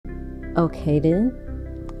Okay then,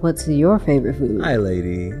 what's your favorite food? Hi,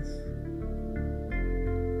 ladies.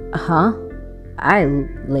 Huh?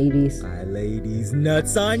 Ladies. Hi, ladies.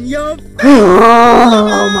 Nuts on your face.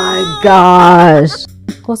 Oh my gosh.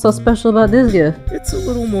 What's so special about this gift? It's a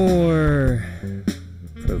little more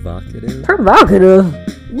provocative. Provocative?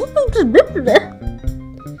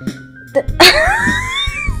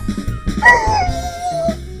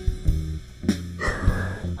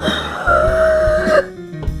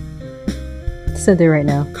 Send it right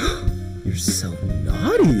now. You're so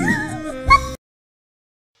naughty.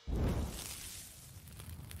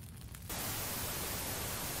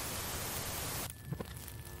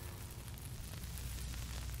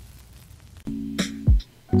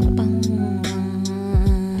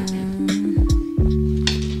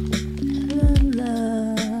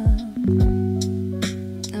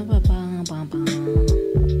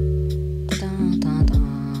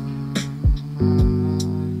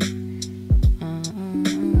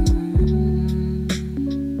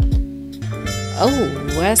 Oh,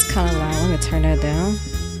 that's kind of loud. Let me turn that down.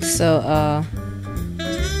 So,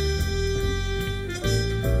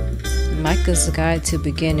 Micah's guide to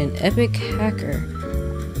begin an epic hacker.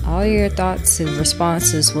 All your thoughts and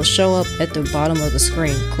responses will show up at the bottom of the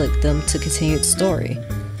screen. Click them to continue the story.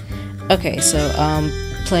 Okay, so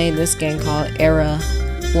playing this game called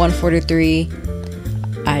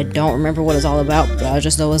Error143. I don't remember what it's all about, but I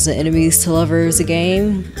just know it's an enemies to lovers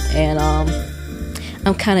game, and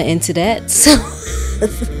I'm kind of into that, so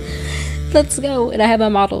let's go. And I have my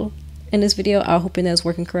model in this video. I'm hoping that's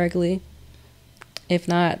working correctly. If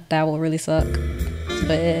not, that will really suck.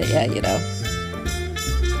 But yeah, you know.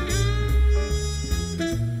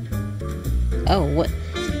 Oh, what?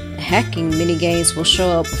 Hacking mini games will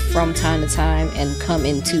show up from time to time and come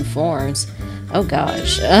in two forms. Oh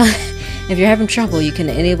gosh. If you're having trouble, you can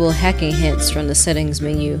enable hacking hints from the settings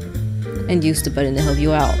menu and use the button to help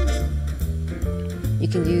you out. You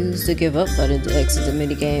can use the give up button to exit the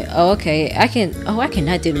minigame. Oh, okay. I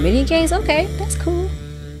cannot do the minigames? Okay, that's cool.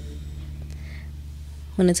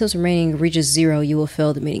 When the tips remaining reaches 0, you will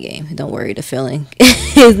fail the minigame. Don't worry, the failing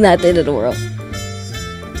is not the end of the world.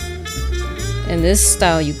 In this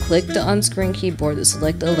style, you click the on-screen keyboard to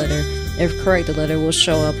select a letter. If correct, the letter will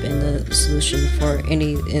show up in the solution for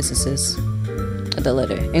any instances of the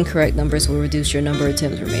letter. Incorrect numbers will reduce your number of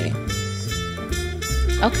attempts remaining.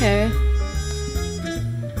 Okay.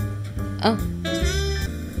 Oh.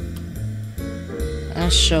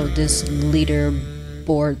 I'll show this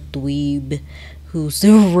leaderboard dweeb who's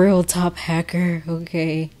the real top hacker.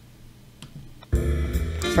 Okay.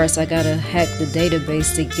 First, I gotta hack the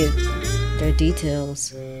database to get their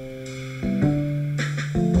details.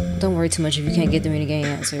 Don't worry too much if you can't get the minigame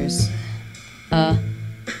answers.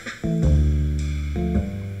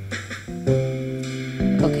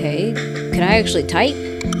 Okay. Can I actually type?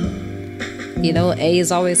 You know, A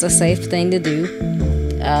is always a safe thing to do.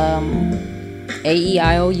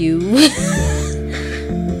 A-E-I-O-U.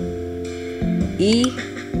 E.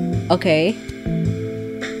 Okay.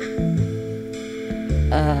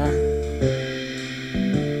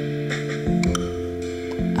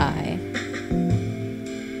 I.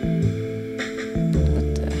 What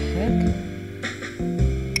the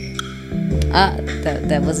heck?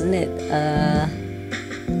 That wasn't it.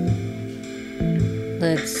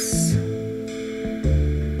 Let's...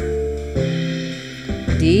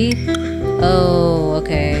 D? Oh,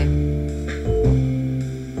 okay.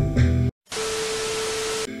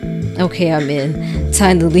 Okay, I'm in.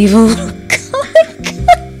 Time to leave a little comment.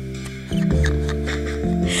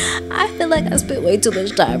 I feel like I spent way too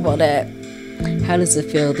much time on that. How does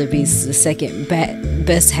it feel to be the second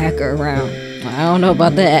best hacker around? I don't know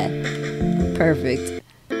about that. Perfect.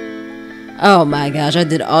 Oh my gosh, I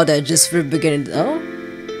did all that just for the beginning. Oh?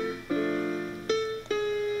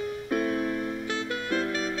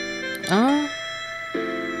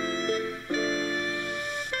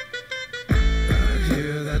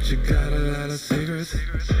 You got a lot of secrets.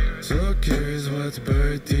 So curious what's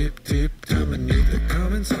buried deep, deep down beneath the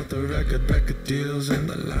comments. Off the record deals in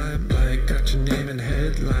the limelight. Got your name in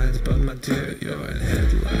headlines, but my dear, you're in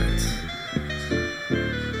headlights.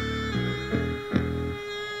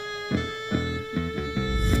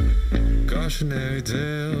 Cautionary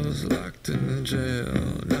tales, locked in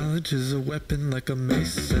jail. Knowledge is a weapon like a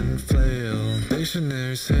mace and flail.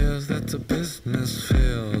 Stationary sales, that's a business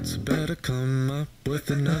fail. So better come up with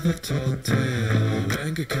another tall tale.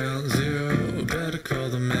 Bank account 0, better call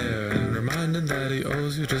the mayor and remind him that he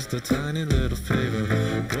owes you just a tiny little favor.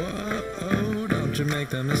 Whoa, don't you make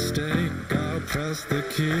that mistake. I'll press the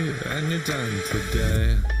key and you're done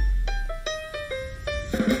today.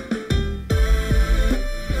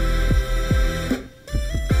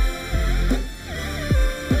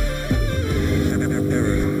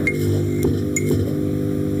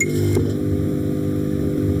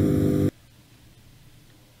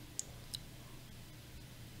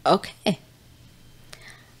 Okay.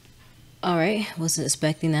 Alright, wasn't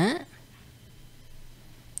expecting that.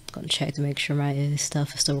 Gonna check to make sure my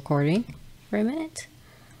stuff is still recording for a minute.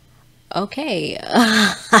 Okay.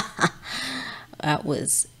 That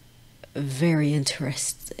was very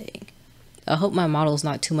interesting. I hope my model's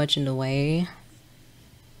not too much in the way.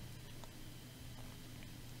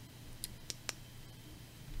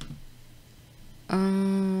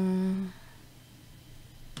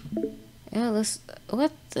 Yeah, let's,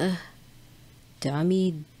 what the,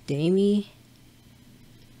 Damie,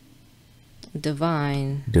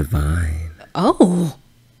 Divine. Oh!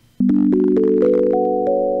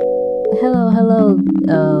 Hello,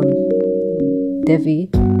 Devi.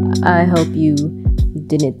 I hope you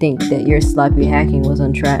didn't think that your sloppy hacking was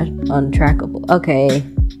untrackable. Okay.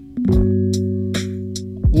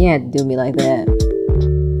 You had to do me like that.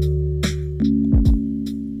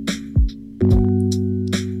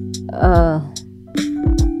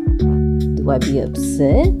 Do I be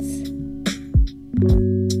upset?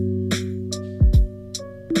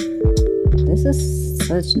 This is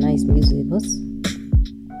such nice music.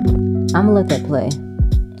 I'm gonna let that play.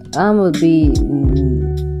 I'm gonna be...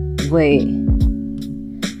 Wait.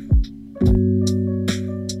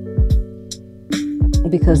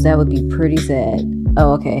 Because that would be pretty sad.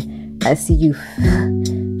 Oh, okay. I see you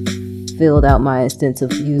filled out my extensive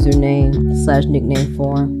username / nickname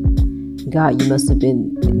form. God, you must have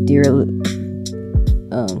been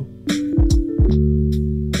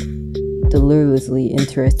deliriously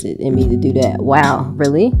interested in me to do that. Wow,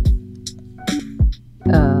 really?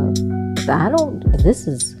 This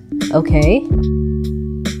is okay.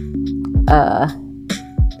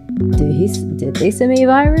 Did they send me a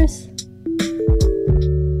virus?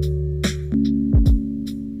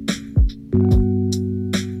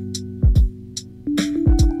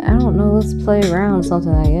 I don't know, let's play around with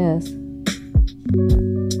something, I guess.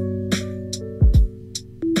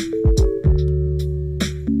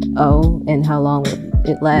 Oh, and how long would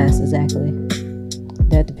it last exactly?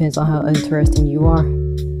 That depends on how interesting you are.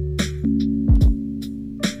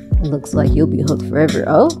 Looks like you'll be hooked forever.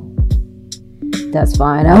 Oh, that's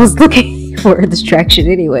fine. I was looking for a distraction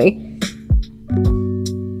anyway.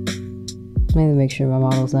 Maybe make sure my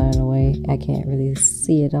model's not in the way. I can't really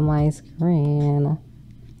see it on my screen.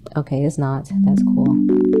 Okay, it's not. That's cool.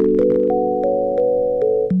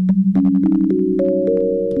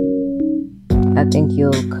 I think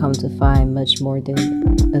you'll come to find much more than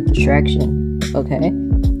a distraction. Okay.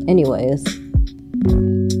 Anyways,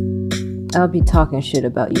 I'll be talking shit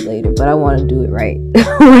about you later, but I want to do it right.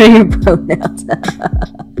 What are your pronouns?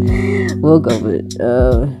 We'll go with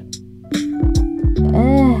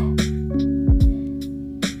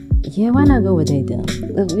yeah, why not go with they them?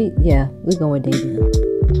 We're going with they them.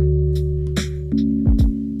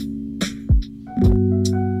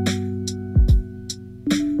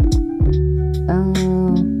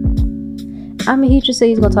 I mean, he just said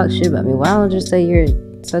he's gonna talk shit about me. Why don't I just say you're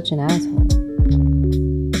such an asshole?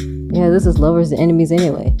 Yeah, this is lovers and enemies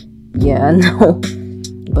anyway. Yeah, I know.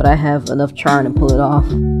 But I have enough charm to pull it off.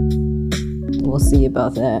 We'll see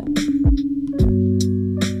about that.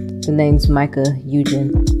 The name's Micah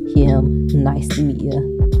Yujin. Him. Nice to meet ya.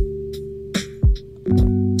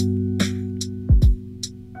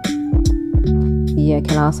 Yeah,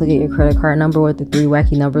 can I also get your credit card number with the 3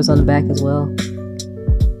 wacky numbers on the back as well?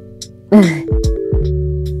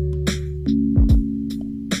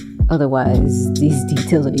 Otherwise, these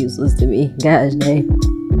details are useless to me. Gosh dang.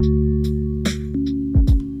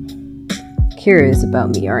 Curious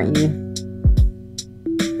about me, aren't you?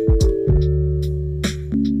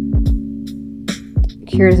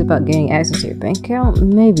 Curious about getting access to your bank account?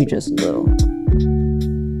 Maybe just a little.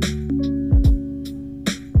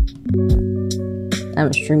 I'm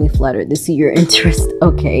extremely flattered to see your interest.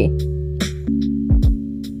 Okay.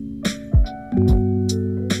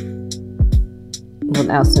 Well,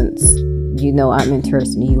 now since you know I'm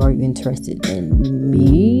interested in you, are you interested in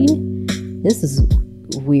me? This is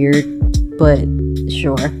weird, but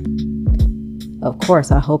sure. Of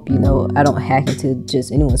course, I hope you know I don't hack into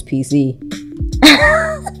just anyone's PC.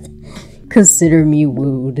 Consider me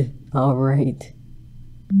wooed. Alright.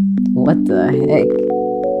 What the heck?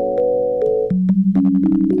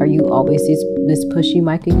 Are you always this pushy,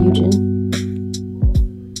 Micah Yujin?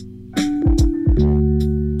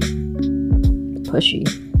 Pushy?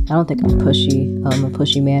 I don't think I'm pushy. I'm a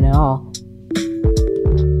pushy man at all.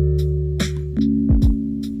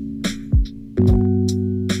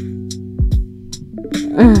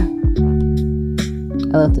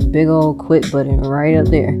 I left the big old quit button right up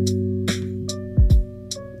there.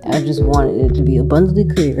 I just wanted it to be abundantly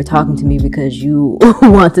clear. You're talking to me because you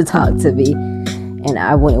want to talk to me. and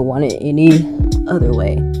I wouldn't want it any other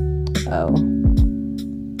way. Oh.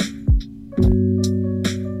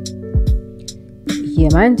 Yeah,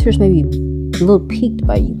 my interest may be a little piqued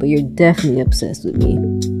by you, but you're definitely obsessed with me.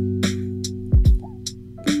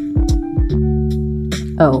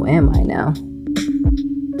 Oh, am I now?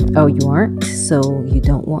 Oh, you aren't? So you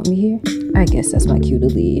don't want me here? I guess that's my cue to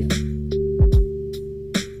leave.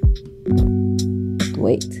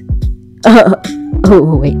 Wait.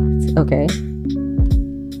 Oh, wait. Okay.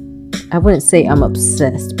 I wouldn't say I'm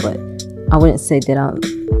obsessed, but I wouldn't say that I'm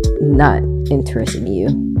not interested in you.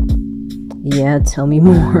 Yeah, tell me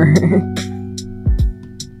more.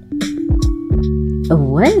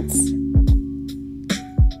 What?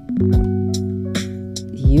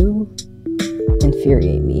 You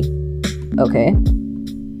infuriate me. Okay.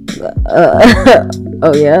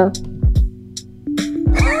 Oh yeah?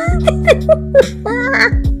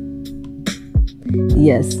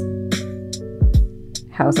 Yes.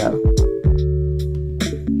 How so?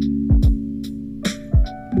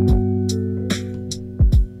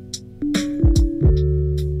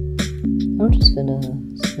 I'm just gonna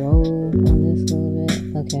scroll on this a little bit.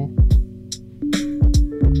 Okay.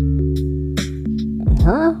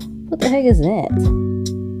 Huh? What the heck is that?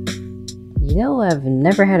 You know, I've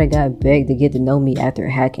never had a guy beg to get to know me after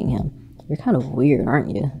hacking him. You're kind of weird, aren't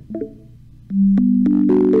you?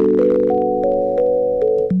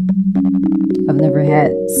 I've never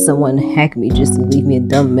had someone hack me just to leave me a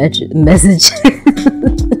dumb message.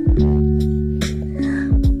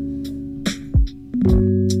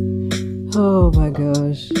 Oh my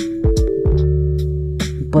gosh.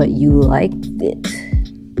 But you liked it.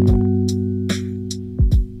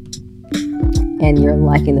 And you're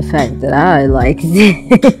liking the fact that I liked it.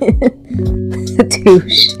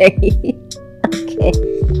 Touche. Okay.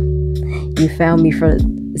 You found me for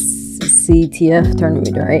the CTF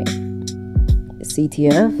tournament, right?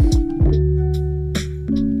 CTF?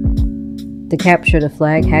 The capture the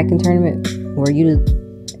flag hacking tournament where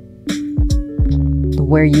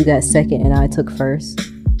you got second and I took first.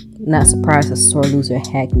 Not surprised a sore loser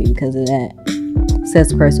hacked me because of that. Says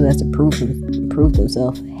the person who has to prove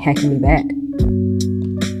himself hacking me back.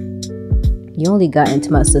 You only got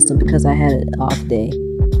into my system because I had an off day.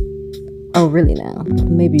 Oh, really now?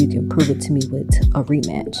 Maybe you can prove it to me with a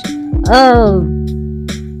rematch. Oh,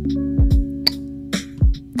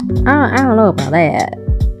 I don't know about that.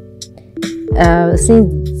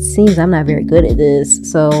 Seems I'm not very good at this,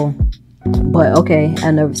 so... But okay,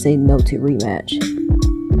 I never say no to rematch.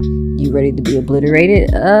 You ready to be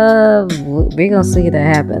obliterated? We're gonna see if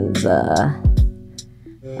that happens.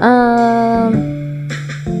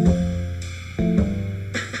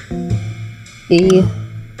 E.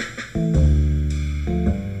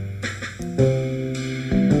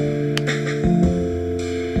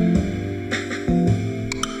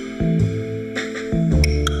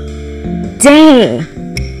 Dang!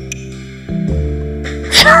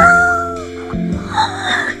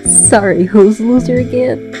 Sorry, who's the loser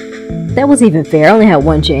again? That wasn't even fair. I only had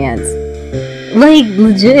one chance. Like,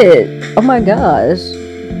 legit. Oh my gosh.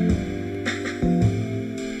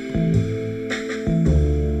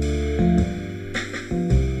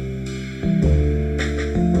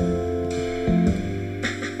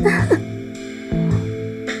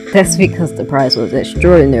 That's because the prize was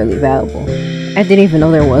extraordinarily valuable. I didn't even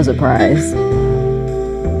know there was a prize.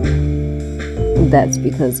 That's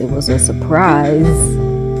because it was a surprise.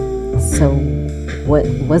 So, what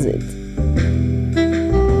was it?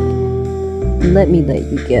 Let me let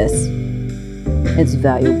you guess. It's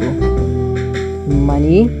valuable.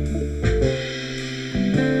 Money?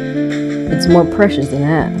 It's more precious than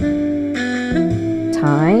that.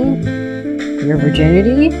 Time? Your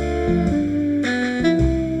virginity?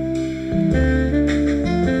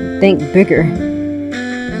 Think bigger.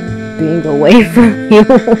 Being away from you.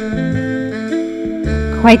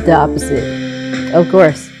 Quite the opposite. Of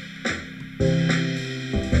course.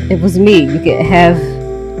 It was me. You could have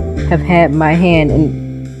had my hand and...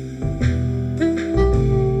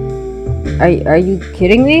 Are you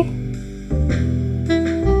kidding me?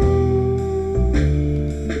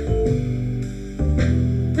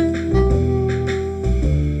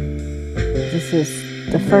 This is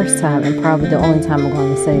the first time and probably the only time I'm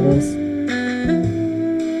going to say this.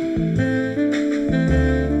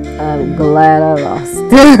 I'm glad I lost.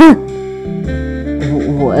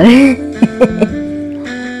 What?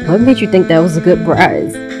 What made you think that was a good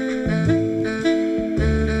prize?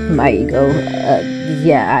 My ego.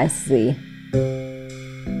 Yeah, I see.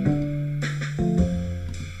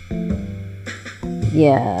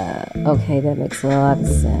 Yeah, okay, that makes a lot of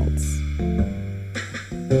sense.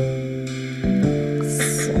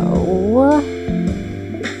 So,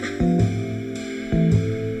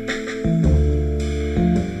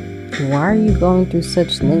 Why are you going through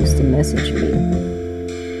such lengths to message me?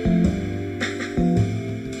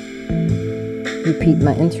 You piqued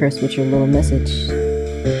my interest with your little message.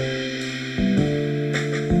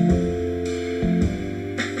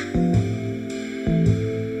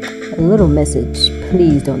 A little message.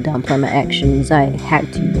 Please don't downplay my actions. I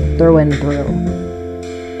hacked you through and through.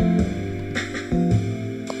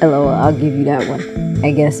 LOL, I'll give you that one.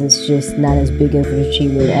 I guess it's just not as big of an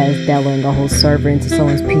achievement as downloading a whole server into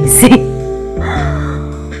someone's PC.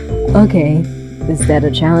 Okay, is that a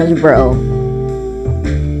challenge, bro?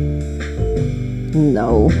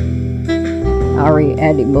 No. I already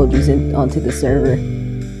added emojis onto the server.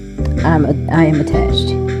 I am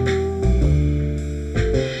attached.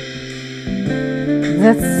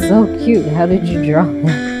 That's so cute. How did you draw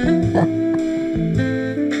that?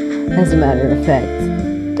 As a matter of fact.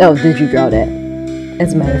 Oh, did you draw that?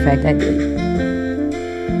 As a matter of fact, I did.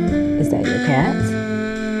 Is that your cat?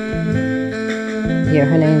 Yeah,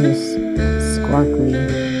 her name is Squarkly.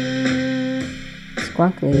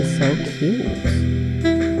 Squarkly is so cute.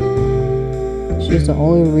 She's the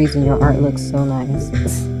only reason your art looks so nice.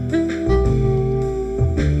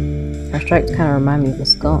 Her stripes kind of remind me of a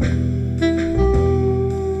skunk.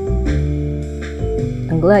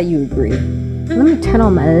 I'm glad you agree. Let me turn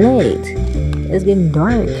on my light. It's getting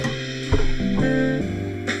dark.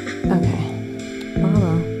 Okay.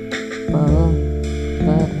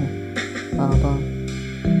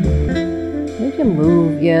 We can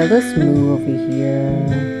move. Yeah, let's move over here.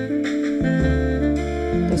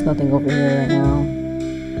 There's nothing over here right now.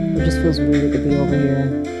 It just feels weird to be over here.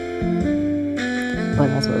 But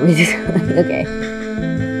that's what we do. Okay.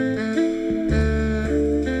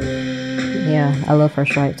 Yeah, I love her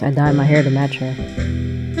stripes. I dyed my hair to match her.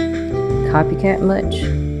 Copycat much?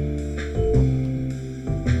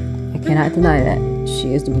 I cannot deny that.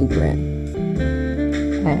 She is the blueprint.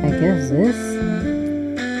 I guess this?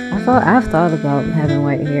 I've thought about having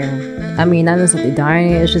white hair. I mean, not necessarily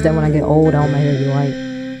dyeing it, it's just that when I get old, I want my hair to be white.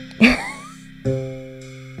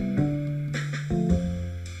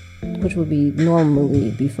 Which would be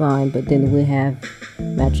normally be fine, but then we have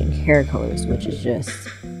matching hair colors, which is just...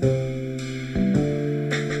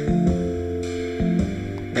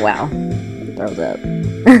 wow. It throws up.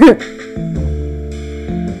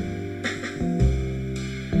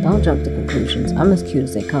 Don't jump to conclusions. I'm as cute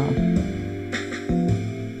as they come.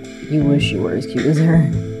 You wish you were as cute as her.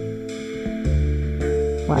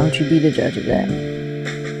 Why don't you be the judge of that?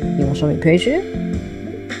 You gonna show me a picture?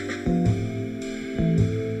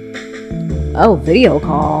 Oh, video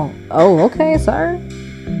call. Oh, okay, sir.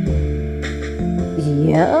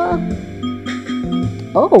 Yeah.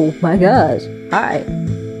 Oh my gosh. Hi.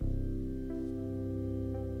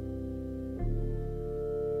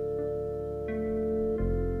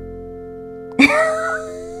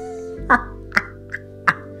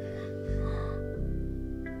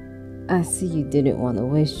 I see you didn't want to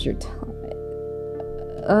waste your time.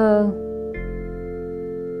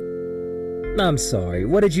 I'm sorry,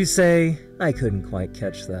 what did you say? I couldn't quite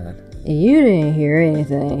catch that. You didn't hear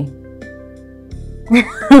anything.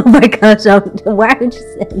 Oh my gosh, why would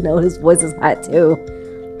you say no? His voice is hot too.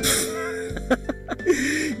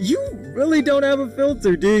 You really don't have a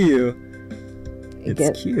filter, do you?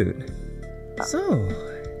 It's cute. So,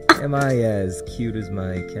 am I as cute as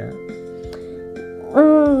my cat?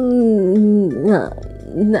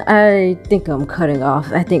 I think I'm cutting off.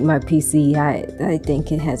 I think my PC, I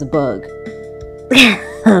think it has a bug.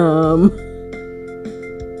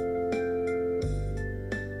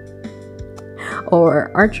 Or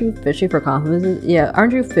aren't you fishing for compliments? Yeah,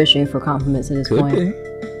 aren't you fishing for compliments at this point? Could be.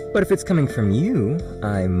 But if it's coming from you,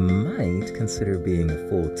 I might consider being a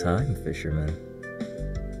full-time fisherman.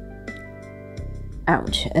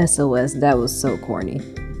 Ouch. SOS, that was so corny.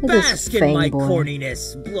 Bask in my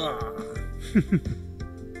corniness, blah.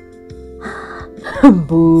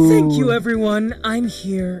 Boo. Thank you, everyone. I'm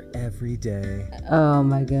here every day. Oh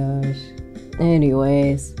my gosh.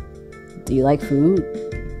 Anyways, do you like food?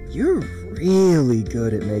 You're really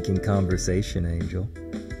good at making conversation, Angel.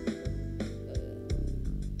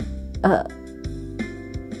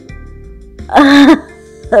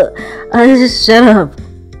 Just shut up.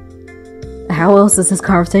 How else is this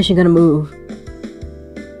conversation gonna move?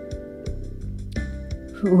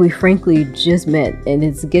 We frankly just met, and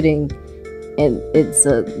it's getting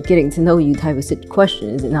to know you type of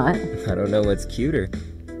question, is it not? I don't know what's cuter.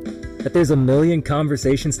 That there's a million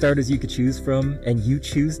conversation starters you could choose from, and you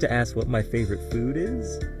choose to ask what my favorite food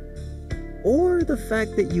is? Or the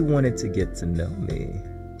fact that you wanted to get to know me?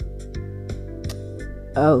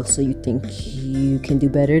 Oh, so you think you can do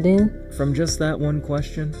better then? From just that one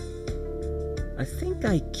question? I think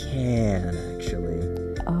I can,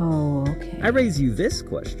 actually. Oh, okay. I raise you this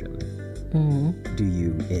question. Mm-hmm. Do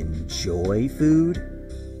you enjoy food?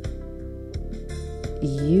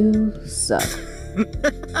 You suck.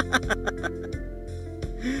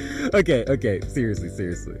 Okay,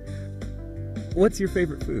 seriously. What's your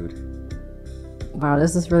favorite food? Wow,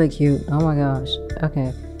 this is really cute. Oh my gosh.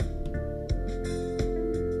 Okay.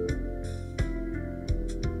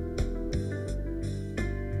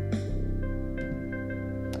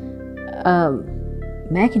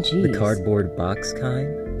 Mac and cheese. The cardboard box kind?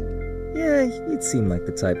 Yeah, you'd seem like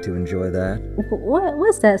the type to enjoy that.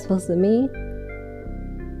 What's that supposed to mean?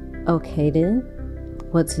 Okay then.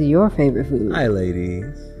 What's your favorite food? Hi,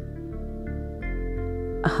 ladies.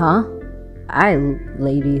 Huh?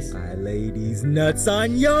 Ladies. Hi, ladies. Nuts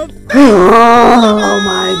on your face! Oh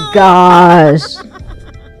my gosh.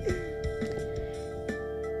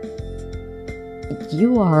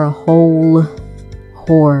 You are a whole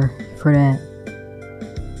whore for that.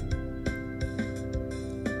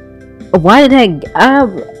 Why did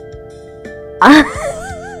I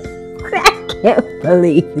can't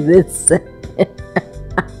believe this.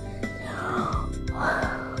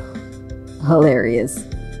 Hilarious.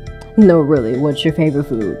 No, really, what's your favorite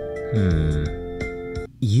food?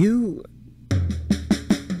 You...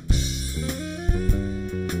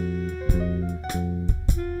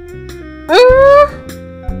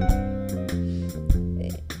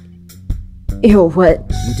 Ew, what?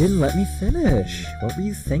 You didn't let me finish. What were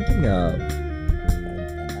you thinking of?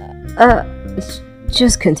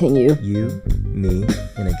 Just continue. You, me,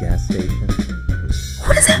 in a gas station.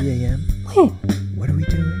 What is that? 3 a.m. Wait, What are we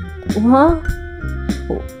doing? huh?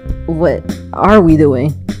 What are we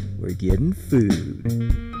doing? We're getting food.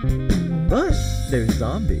 But there's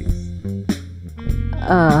zombies.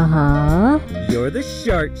 Uh-huh. You're the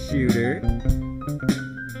sharpshooter.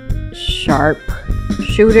 Sharp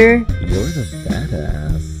shooter? You're the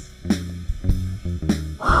badass.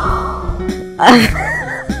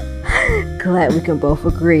 Glad we can both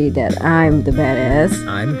agree that I'm the badass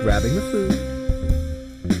I'm grabbing the food,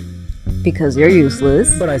 because you're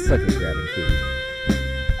useless. but I suck at grabbing food.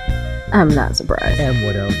 I'm not surprised. And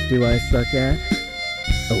what else do I suck at?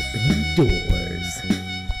 Opening doors.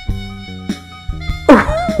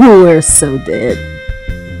 We're so dead.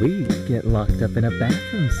 We get locked up in a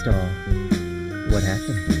bathroom stall. What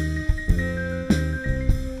happened?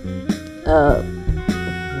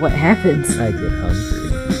 What happens? I get hungry.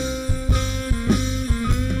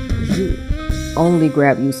 You only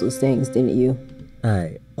grab useless things, didn't you?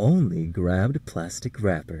 I only grabbed plastic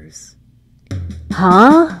wrappers.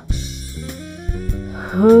 Huh?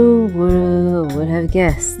 Who would have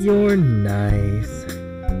guessed? You're nice.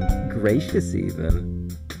 Gracious, even.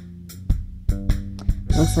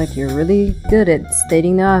 Looks like you're really good at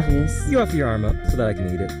stating the obvious. You offer your arm up so that I can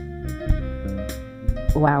eat it.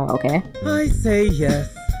 Wow, okay. I say yes.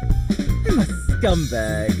 I'm a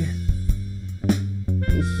scumbag.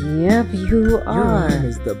 Yep, you Your are. arm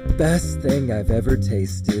is the best thing I've ever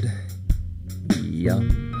tasted. Yum.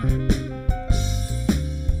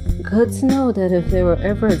 Good to know that if there were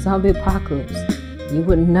ever a zombie apocalypse, you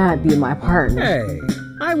would not be my partner. Hey,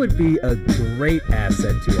 I would be a great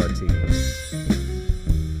asset to our team.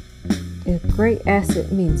 If great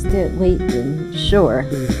asset means dead weight, then sure.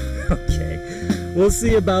 Okay, we'll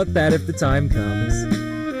see about that if the time comes.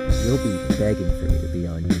 You'll be begging for me to be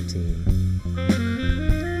on your team.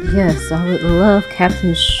 Yes, I would love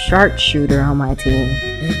Captain Sharpshooter on my team.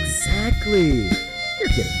 Exactly. You're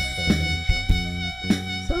getting the point,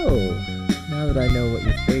 Angel. So, now that I know what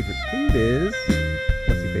your favorite food is,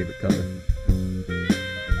 what's your favorite color?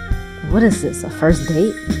 What is this, a first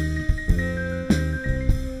date?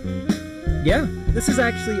 Yeah, this is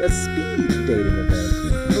actually a speed dating event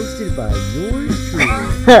hosted by yours truly.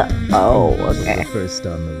 Oh, You're okay. the first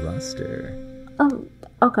on the roster.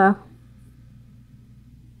 Okay.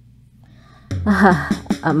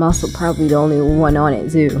 I'm also probably the only one on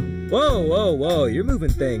it, too. Whoa, you're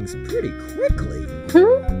moving things pretty quickly.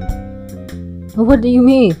 What do you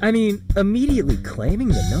mean? I mean, immediately claiming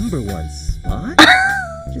the #1 spot?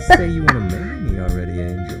 Just say you want to marry me already,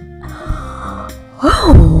 Angel.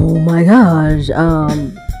 Oh my gosh,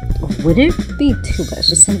 would it be too much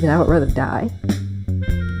to say that I would rather die?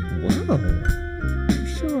 Whoa, you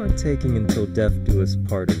sure are taking until death do us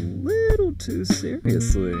part a little too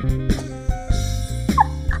seriously.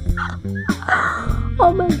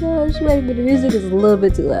 Oh my gosh, maybe the music is a little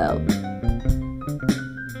bit too loud.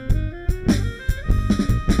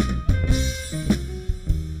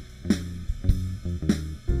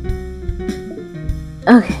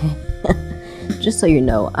 Okay. Just so you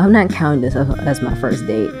know, I'm not counting this as my first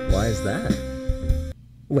date. Why is that?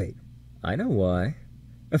 Wait, I know why.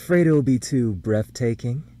 Afraid it'll be too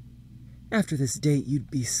breathtaking. After this date, you'd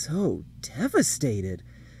be so devastated.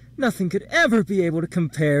 Nothing could ever be able to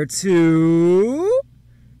compare to...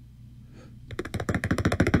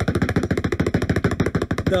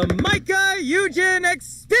 the Micah Yujin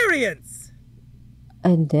experience!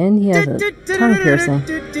 And then he has a tongue piercing.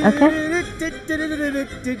 Okay.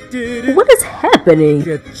 What is happening?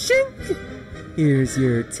 Ka-chink! Here's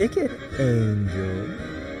your ticket, Angel.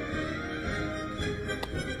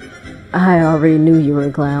 I already knew you were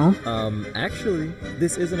a clown. Actually,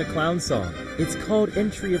 this isn't a clown song. It's called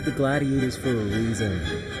Entry of the Gladiators for a reason.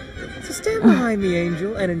 So stand behind me,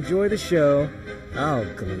 Angel, and enjoy the show. I'll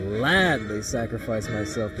gladly sacrifice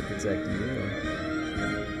myself to protect you.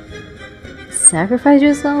 Sacrifice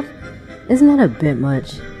yourself? Isn't that a bit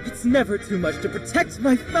much? It's never too much to protect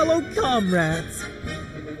my fellow comrades.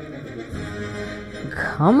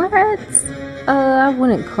 Comrades? I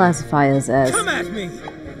wouldn't classify us as... Come at me!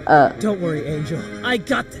 Don't worry, Angel. I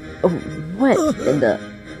got the... what in the...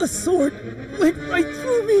 A sword went right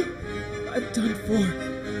through me. I'm done for.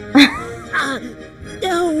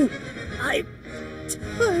 No! I'm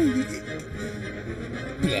tired.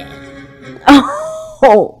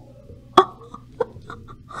 Oh!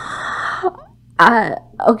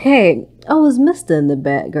 Okay. Oh, it's Mister in the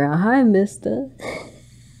background. Hi, Mister.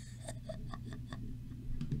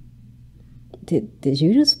 Did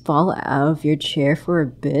you just fall out of your chair for a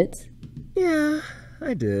bit? Yeah,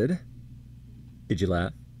 I did. Did you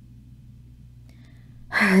laugh?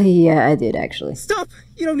 Yeah, I did actually. Stop!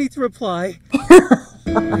 You don't need to reply. I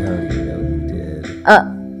already know you did.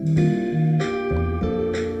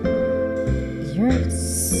 You're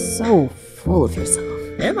so full of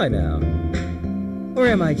yourself. Am I now? Or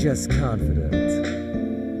am I just confident?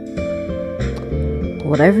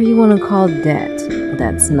 Whatever you want to call that,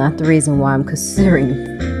 that's not the reason why I'm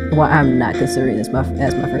not considering this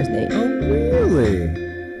as my first date. Oh, really?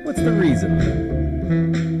 What's the reason?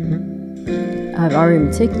 I've already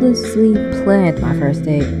meticulously planned my first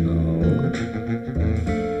date. Oh.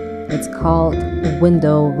 It's called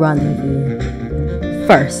Window Rendezvous.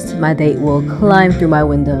 First, my date will climb through my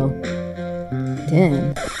window.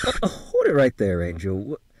 Then... hold it right there,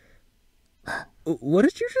 Angel. What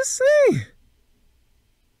did you just say?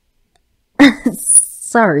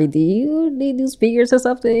 Sorry, do you need new speakers or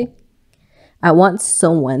something? I want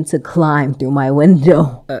someone to climb through my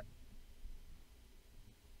window.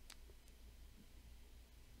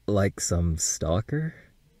 Like some stalker?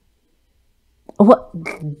 What?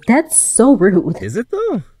 That's so rude. Is it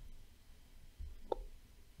though?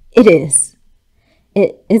 It is.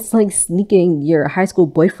 It's like sneaking your high school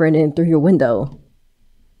boyfriend in through your window.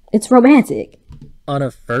 It's romantic. On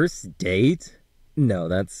a first date? No,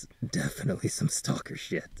 that's definitely some stalker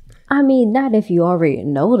shit. I mean, not if you already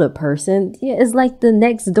know the person. Yeah, it's like the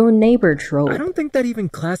next door neighbor trope. I don't think that even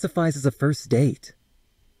classifies as a first date.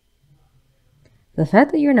 The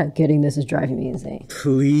fact that you're not getting this is driving me insane.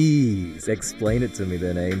 Please, explain it to me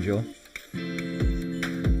then, Angel.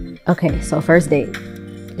 Okay, so first date.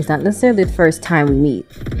 It's not necessarily the first time we meet.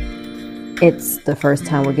 It's the first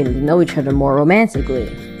time we're getting to know each other more romantically.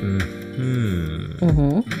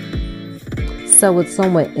 So it's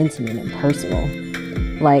somewhat intimate and personal.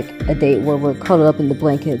 Like a date where we're cuddled up in the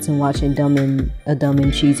blankets and watching a dumb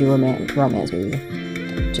and cheesy romance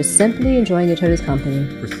movie. Just simply enjoying each other's company.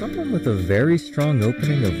 For someone with a very strong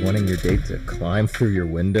opening of wanting your date to climb through your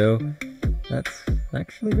window, that's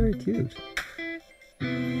actually very cute.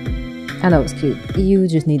 I know it's cute. You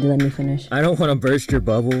just need to let me finish. I don't want to burst your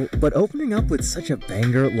bubble, but opening up with such a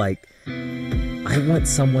banger like, I want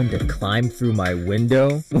someone to climb through my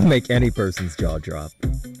window will make any person's jaw drop.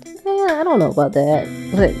 I don't know about that,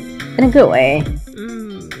 but in a good way.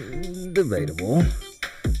 Debatable.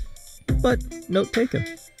 But note taken.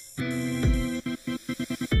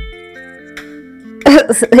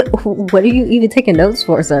 What are you even taking notes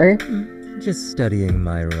for, sir? Just studying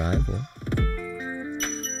my arrival.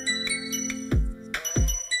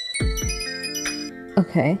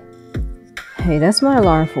 Okay. Hey, that's my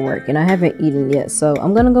alarm for work, and I haven't eaten yet, so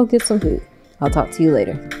I'm gonna go get some food. I'll talk to you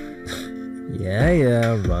later.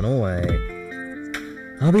 Yeah, run away.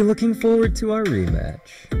 I'll be looking forward to our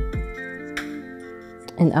rematch.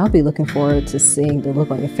 And I'll be looking forward to seeing the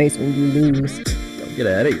look on your face when you lose. Don't get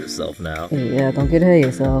ahead of yourself now. Yeah, don't get ahead of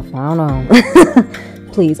yourself. I don't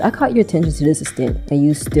know. Please, I caught your attention to this extent, and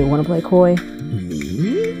you still want to play coy?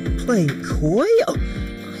 Me? Play coy? Oh,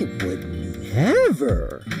 I would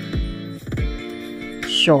never.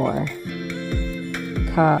 Sure.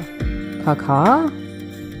 Ka?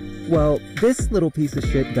 Well, this little piece of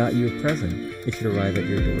shit got you a present. It should arrive at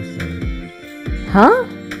your door soon. Huh?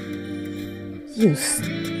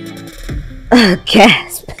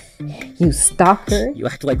 Gasp. You stalker? You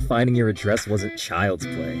act like finding your address wasn't child's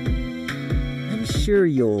play. I'm sure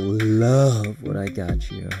you'll love what I got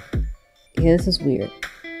you. Yeah, this is weird.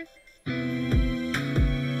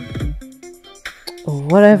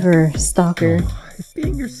 Whatever, stalker. Oh, if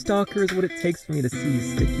being your stalker is what it takes for me to see you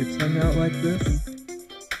stick your tongue out like this,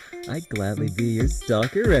 I'd gladly be your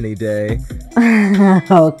stalker any day.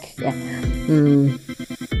 Okay.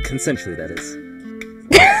 Consensually, that is.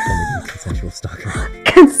 Only consensual stalker.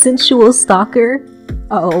 Consensual stalker?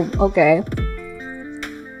 Oh, okay.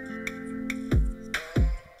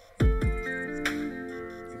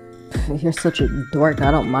 You're such a dork.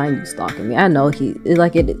 I don't mind you stalking me. I know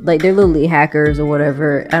like they're literally hackers or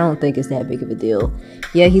whatever. I don't think it's that big of a deal.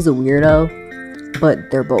 Yeah, he's a weirdo,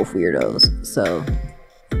 but they're both weirdos. So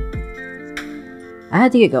I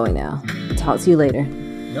had to get going now. Talk to you later.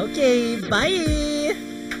 Okay, bye.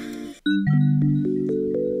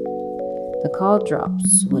 The call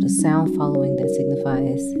drops with a sound following that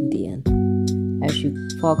signifies the end. As you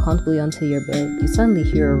fall comfortably onto your bed, you suddenly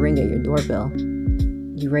hear a ring at your doorbell.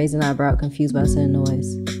 You raise an eyebrow, confused by the sudden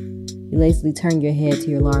noise. You lazily turn your head to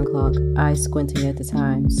your alarm clock, eyes squinting at the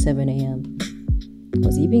time, 7 a.m.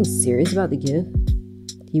 Was he being serious about the gift?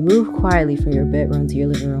 You move quietly from your bedroom to your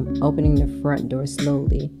living room, opening the front door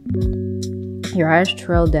slowly. Your eyes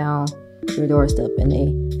trail down your doorstep and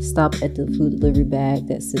they stop at the food delivery bag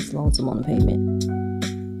that sits lonesome on the pavement.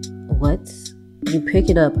 What? You pick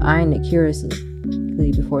it up, eyeing it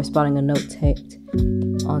curiously before spotting a note taped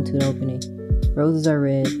onto the opening. Roses are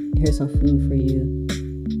red. Here's some food for you.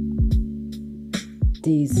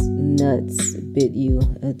 These nuts bid you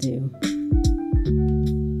adieu.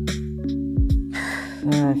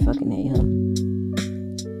 I fucking hate him.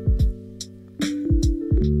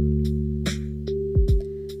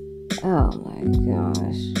 Oh my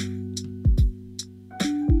gosh.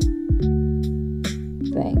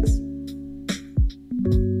 Thanks.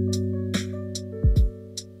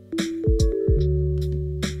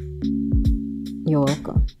 You're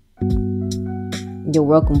welcome. You're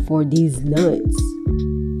welcome for these nuts.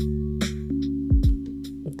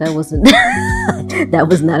 That wasn't that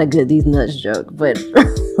was not a good these nuts joke, but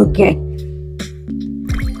okay.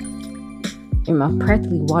 Your mouth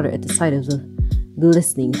practically watered at the sight of the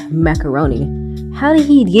glistening macaroni. How did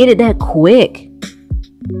he get it that quick?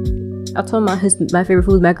 I told him my favorite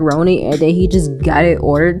food is macaroni, and then he just got it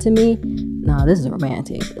ordered to me. Nah, this is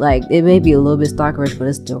romantic. Like, it may be a little bit stalkerish, but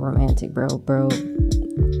it's still romantic, bro.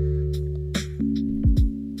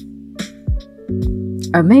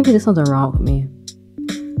 Or maybe there's something wrong with me.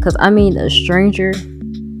 Because, I mean, a stranger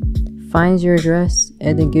finds your address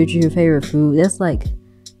and then gives you your favorite food. That's like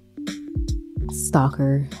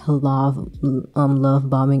stalker, love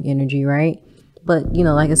bombing energy, right? But, you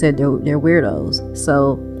know, like I said, they're weirdos.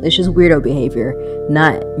 So, it's just weirdo behavior,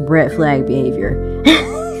 not red flag behavior.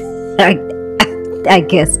 I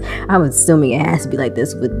guess I'm assuming it has to be like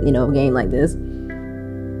this with, you know, a game like this.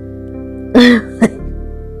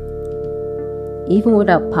 Even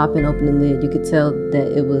without popping open the lid, you could tell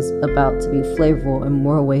that it was about to be flavorful in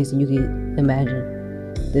more ways than you could imagine.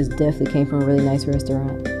 This definitely came from a really nice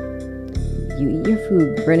restaurant. You eat your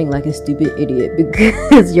food grinning like a stupid idiot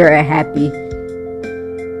because you're happy.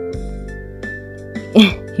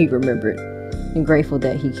 He remembered, and grateful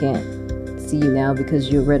that he can't see you now because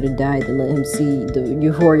you'd rather die than let him see the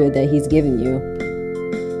euphoria that he's giving you.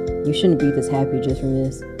 You shouldn't be this happy just from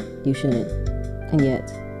this. You shouldn't. And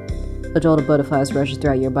yet, a jolt of butterflies rushes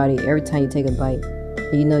throughout your body every time you take a bite,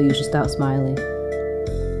 and you know you should stop smiling.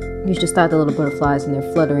 You should stop the little butterflies and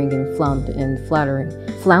they're fluttering and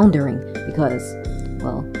floundering because,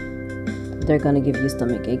 well, they're gonna give you a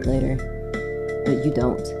stomach ache later. But you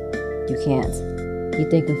don't. You can't. You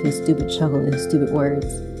think of his stupid chuckle and his stupid words,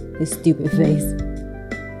 his stupid face.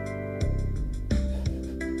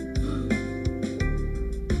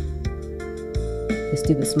 His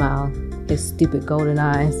stupid smile, his stupid golden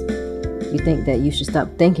eyes. You think that you should stop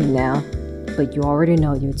thinking now, but you already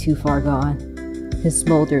know you're too far gone. His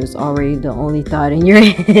smolder is already the only thought in your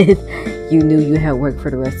head. You knew you had work for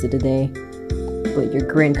the rest of the day, but your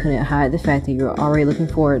grin couldn't hide the fact that you were already looking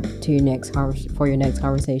forward to your next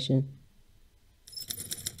conversation.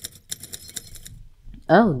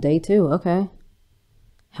 Oh, day 2, okay.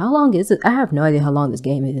 How long is it? I have no idea how long this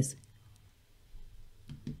game is.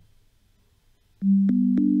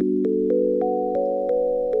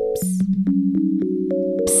 Psst.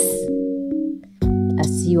 Psst. I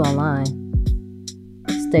see you online.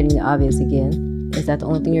 Stating the obvious again. Is that the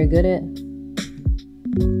only thing you're good at?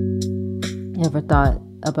 Ever thought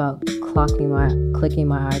about clicking my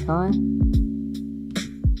icon?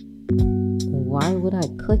 Why would I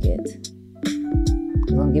click it?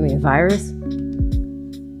 You gonna give me a virus?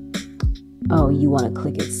 Oh, you want to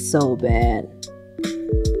click it so bad.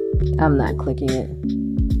 I'm not clicking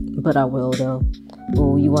it, but I will though.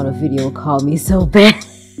 Oh, you want a video call me so bad.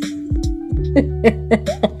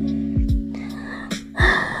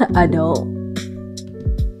 I don't.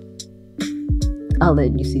 I'll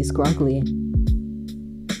let you see Scrunkly.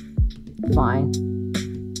 Fine.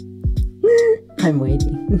 I'm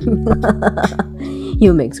waiting.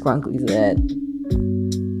 You'll make Scrunkly sad.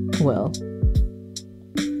 Well.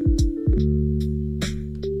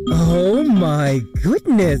 Oh my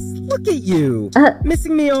goodness! Look at you!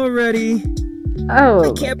 Missing me already? Oh.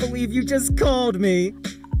 I can't believe you just called me!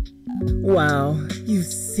 Wow, you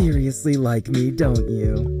seriously like me, don't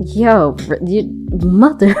you? Yo, you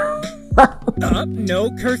mother. No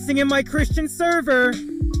cursing in my Christian server!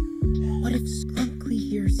 What if Scrunkly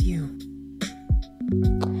hears you?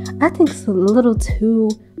 I think it's a little too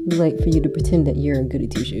late for you to pretend that you're in goody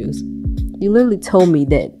two shoes. You literally told me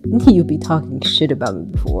that you'd be talking shit about me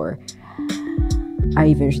before I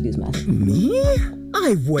even introduced myself. Me?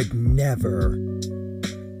 I would never.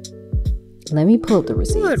 Let me pull up the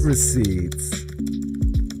receipts. What receipts?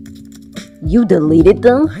 You deleted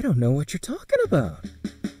them? I don't know what you're talking about.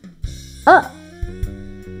 I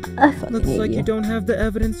fucking Looks hate like you don't have the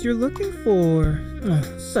evidence you're looking for. Oh,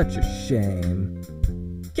 such a shame.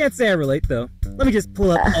 Can't say I relate though. Let me just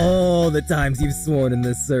pull up all the times you've sworn in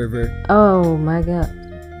this server. Oh my god.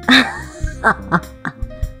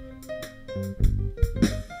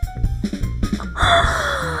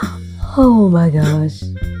 Oh my gosh.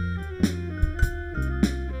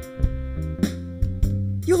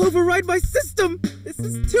 You'll override my system! This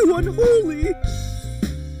is too unholy!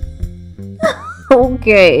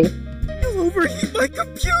 Okay. You'll overheat my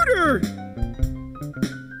computer!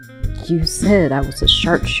 You said I was a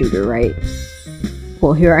sharpshooter, right?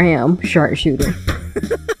 Well, here I am, sharpshooter.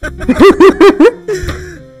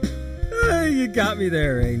 You got me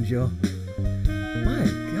there, Angel. My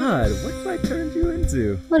god, what have I turned you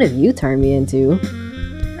into? What have you turned me into?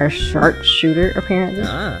 A sharpshooter, apparently?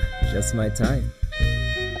 Ah, just my type.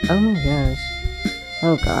 Oh my gosh.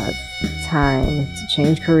 Oh god. Time to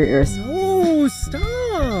change careers. No,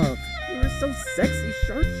 stop! You were so sexy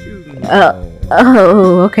sharpshooting.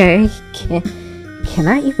 Oh, okay. Can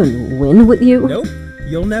I even win with you? Nope,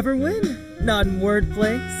 you'll never win. Not in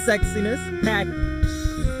wordplay, sexiness, hack.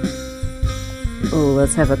 Oh,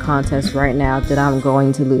 let's have a contest right now that I'm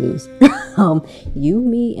going to lose. You,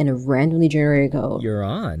 me, and a randomly generated code. You're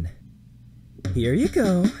on. Here you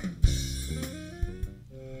go.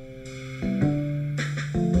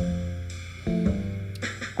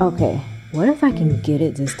 Okay, what if I can get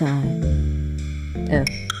it this time?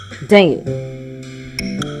 Dang it.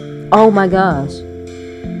 Oh my gosh.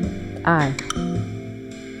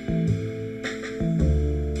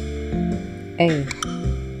 A.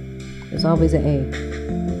 There's always an A.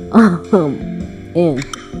 N.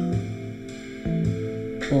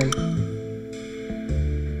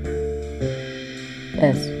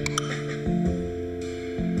 S.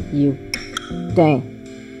 U. Dang.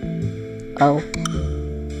 O.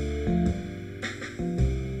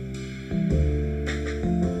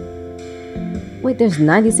 Wait, there's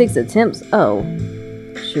 96 attempts? Oh.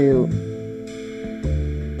 Shoot.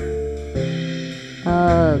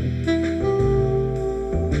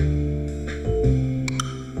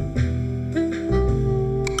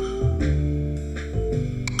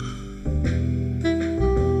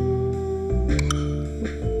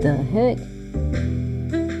 The heck?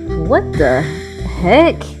 What the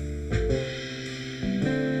heck?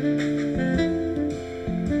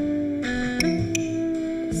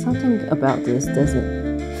 Something about this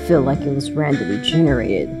doesn't feel like it was randomly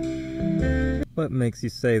generated. What makes you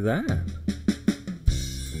say that?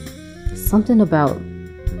 Something about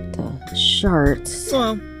the charts.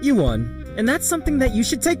 Well, you won, and that's something that you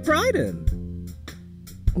should take pride in.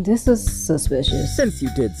 This is suspicious. Since you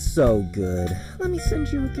did so good, let me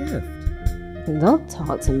send you a gift. Don't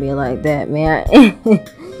talk to me like that, man.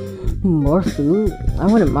 More food? I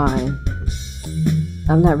wouldn't mind.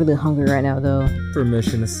 I'm not really hungry right now, though.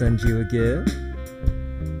 Permission to send you a gift?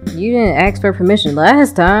 You didn't ask for permission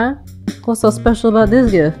last time. What's so special about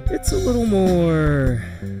this gift? It's a little more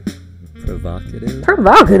provocative.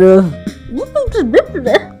 Provocative?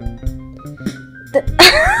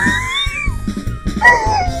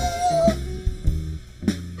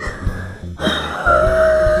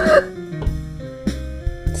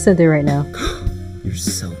 Send it right now. You're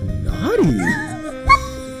so naughty.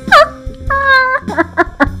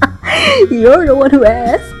 You're the one who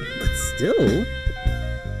asked. But still.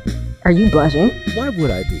 Are you blushing? Why would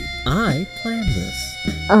I be? I planned this.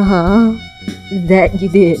 Uh-huh. That you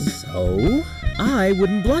did. So, I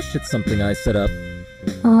wouldn't blush at something I set up.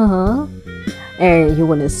 Uh-huh. And you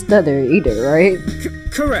wouldn't stutter either, right?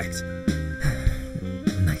 Correct.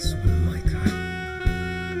 Nice one,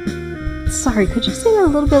 Micah. Sorry, could you sing a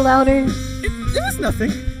little bit louder? It was nothing.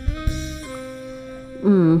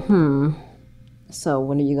 Mm-hmm. So,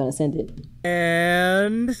 when are you gonna send it?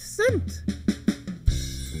 And sent.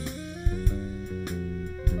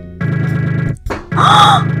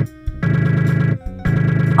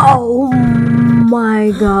 Oh my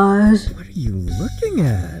gosh. What are you looking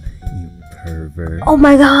at, you pervert? Oh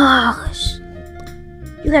my gosh.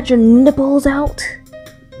 You got your nipples out?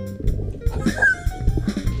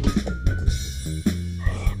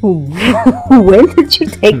 When did you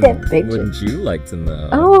take that picture? Wouldn't you like to know?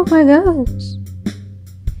 Oh my gosh.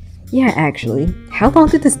 Yeah, actually. How long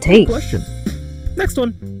did this take? Question. Next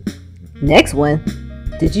one. Next one?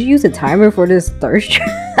 Did you use a timer for this thirst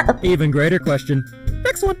trap? Even greater question.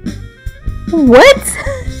 Next one. What?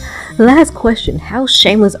 Last question. How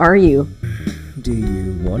shameless are you? Do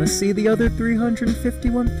you want to see the other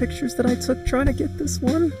 351 pictures that I took trying to get this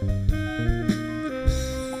one?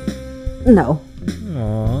 No.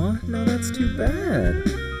 Aw, no, that's too bad.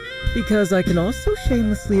 Because I can also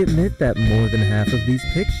shamelessly admit that more than half of these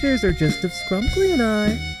pictures are just of Scrumply and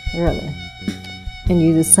I. Really? And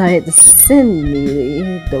you decided to send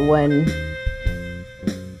me the one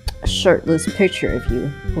shirtless picture of you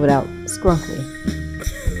without Scrumply.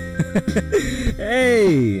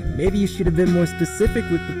 Hey, maybe you should have been more specific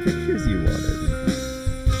with the pictures you wanted.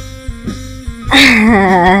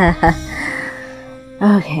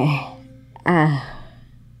 Okay.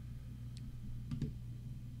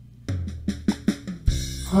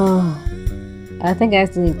 Oh, I think I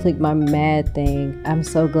accidentally clicked my mad thing. I'm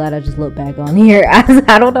so glad I just looked back on here. I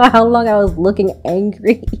don't know how long I was looking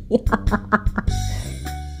angry.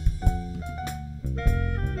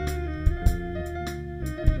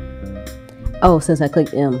 Oh, since I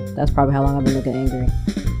clicked M, that's probably how long I've been looking angry.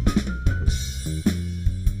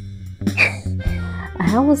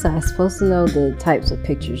 How was I supposed to know the types of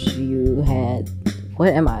pictures you had? What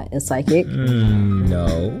am I, a psychic?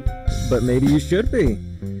 No, but maybe you should be.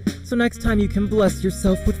 So next time you can bless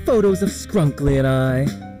yourself with photos of Scrunkly and I.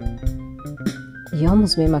 You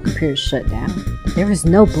almost made my computer shut down. There was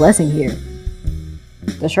no blessing here.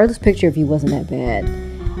 The shirtless picture of you wasn't that bad,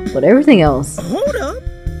 but everything else... Hold up!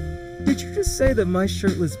 Did you just say that my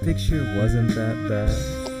shirtless picture wasn't that bad?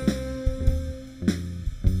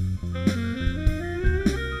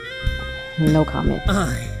 No comment.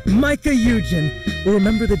 I, Micah Yujin, will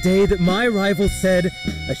remember the day that my rival said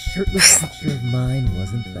a shirtless picture of mine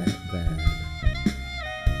wasn't that bad.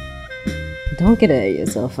 Don't get ahead of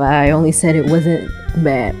yourself. I only said it wasn't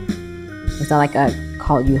bad. It's not like I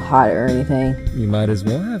called you hot or anything. You might as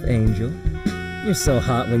well have, Angel. You're so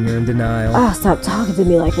hot when you're in denial. Oh, stop talking to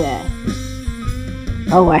me like that.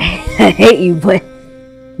 Oh, I hate you, but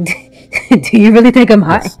do you really think I'm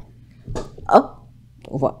hot? Yes. Oh,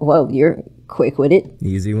 well, you're quick with it.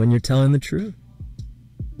 Easy when you're telling the truth.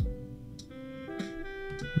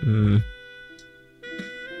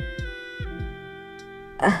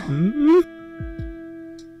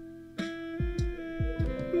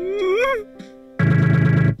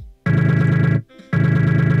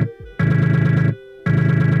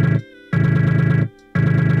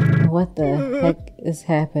 What the heck is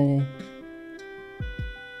happening?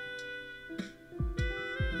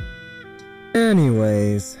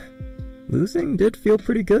 Anyways, losing did feel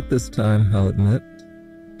pretty good this time, I'll admit.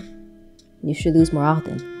 You should lose more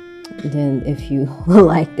often than if you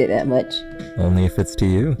liked it that much. Only if it's to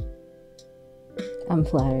you. I'm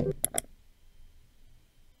flattered.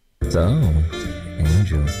 So,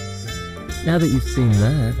 Angel, now that you've seen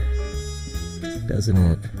that, doesn't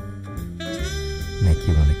it make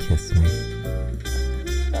you want to kiss me?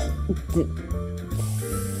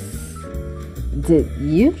 Did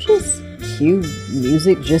you just cue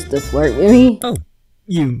music just to flirt with me? Oh,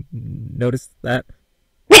 you noticed that?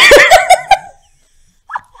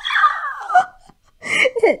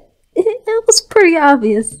 It was pretty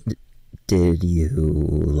obvious. Did you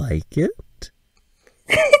like it?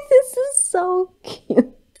 This is so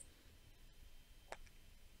cute.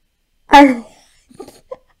 I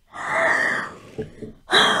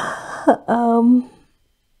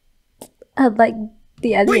like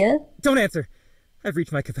the idea. Wait, don't answer. I've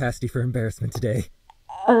reached my capacity for embarrassment today.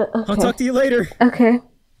 Okay. I'll talk to you later. Okay.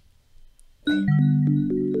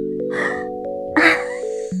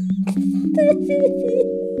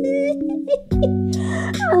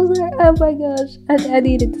 I was like, oh my gosh, I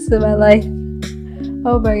needed this in my life.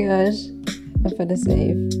 Oh my gosh. I'm finna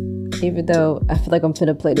save. Even though I feel like I'm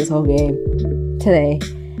finna play this whole game today.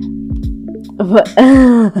 But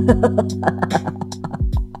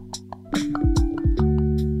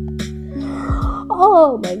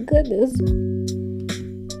oh my goodness.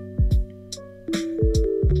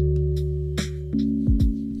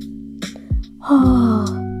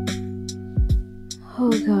 Oh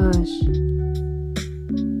gosh.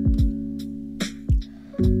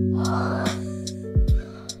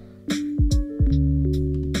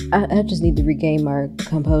 I just need to regain my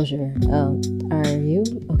composure. Are you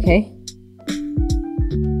okay?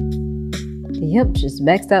 Yep, just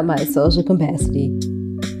maxed out my social capacity.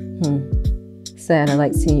 Sad, I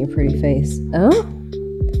like seeing your pretty face. Oh?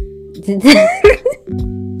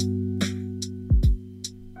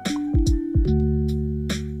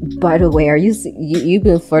 By the way, you've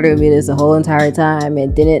been flirting with me this whole entire time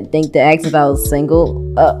and didn't think to ask if I was single?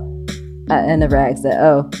 I never asked that.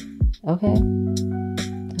 Oh, okay.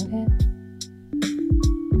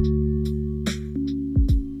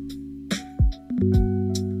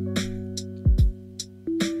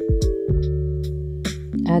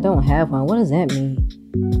 I don't have one. What does that mean?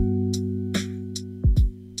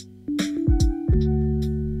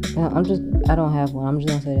 I don't have one. I'm just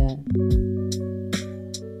gonna say that.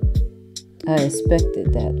 I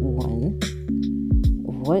expected that one.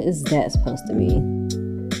 What is that supposed to mean?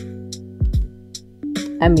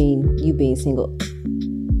 I mean, you being single.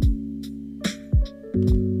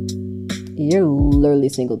 You're literally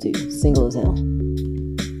single too. Single as hell.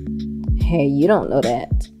 Hey, you don't know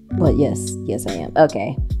that. But yes, I am.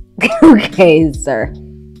 Okay. Okay, sir.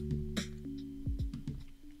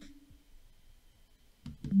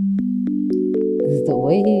 The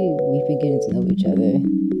way we've been getting to know each other,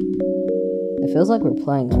 it feels like we're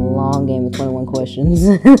playing a long game of 21 questions.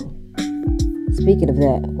 Speaking of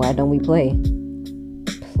that, why don't we play?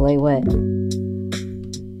 Play what?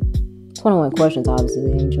 21 questions,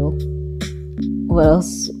 obviously, Angel. What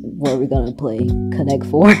else were we gonna play? Connect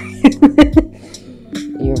 4?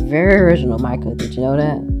 You're very original, Micah. Did you know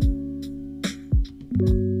that?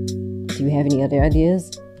 Do you have any other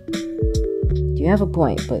ideas? You have a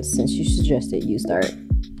point, but since you suggested, you start.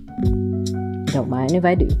 Don't mind if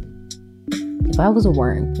I do. If I was a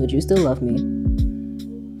worm, would you still love me?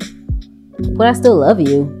 Would I still love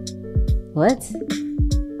you? What?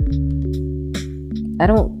 I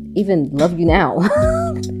don't even love you now.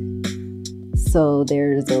 So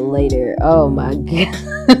there's a later. Oh my god.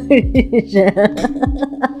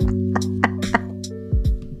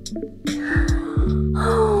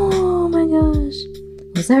 Oh my gosh.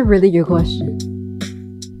 Was that really your question?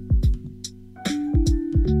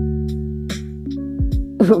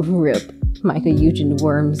 Rip. Micah Yujin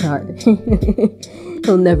worm's heart.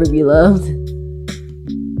 He'll never be loved.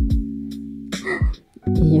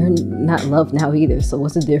 You're not loved now either, so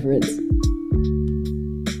what's the difference?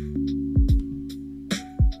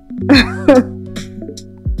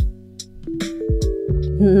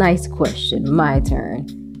 Nice question. My turn.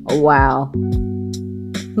 Wow.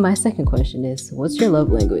 My second question is, what's your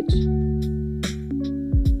love language?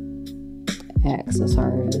 Acts of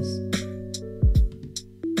service.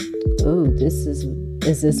 Oh,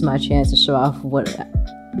 is this my chance to show off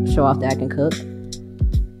that I can cook?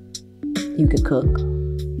 You can cook.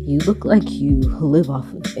 You look like you live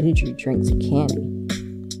off of energy drinks and candy.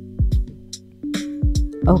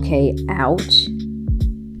 Okay, ouch.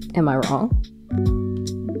 Am I wrong?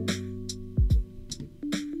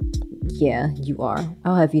 Yeah, you are.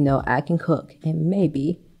 I'll have you know I can cook, and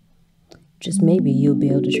maybe, just maybe, you'll be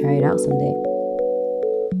able to try it out someday.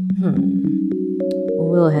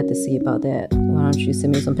 We'll have to see about that. Why don't you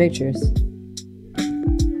send me some pictures?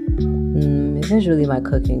 Eventually my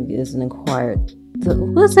cooking is an acquired...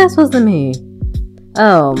 What's that supposed to mean?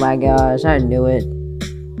 Oh my gosh, I knew it.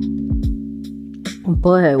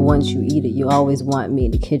 But once you eat it, you always want me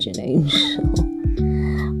in the kitchen, Angel.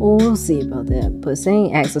 Well, we'll see about that. But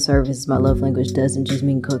saying acts of service is my love language doesn't just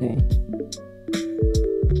mean cooking.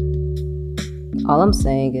 All I'm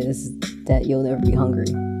saying is that you'll never be hungry.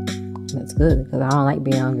 That's good, because I don't like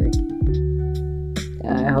being hungry.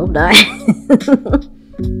 I hope not.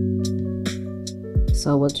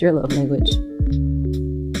 So what's your love language?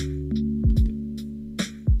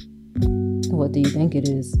 What do you think it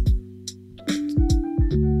is?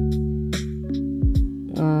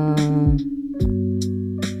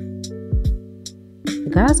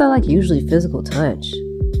 Guys are like usually physical touch.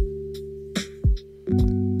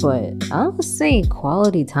 But I don't say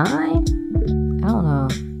quality time. I don't know.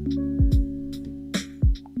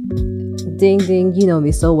 Ding ding, you know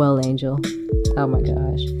me so well, Angel. Oh my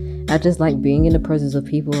gosh. I just like being in the presence of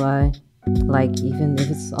people I Like, even if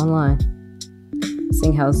it's online.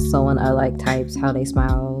 Seeing how someone I like types, how they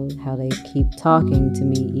smile, how they keep talking to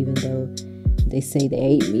me even though they say they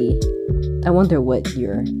hate me. I wonder what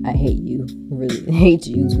your I hate you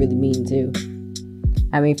yous really mean too.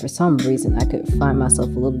 I mean, for some reason, I could find myself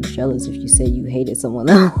a little jealous if you say you hated someone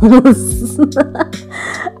else.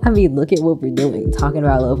 I mean, look at what we're doing, talking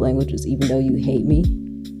about love languages even though you hate me.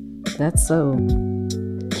 That's so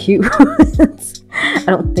cute. I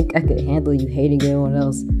don't think I could handle you hating anyone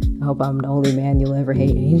else. I hope I'm the only man you'll ever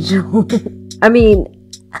hate, Angel. I mean,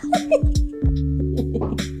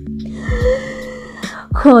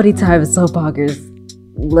 quality time is soap operas.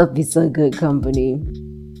 Love me some good company.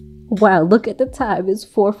 Wow, look at the time. It's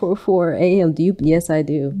 4:44 a.m. Do you? Yes, I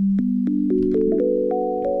do.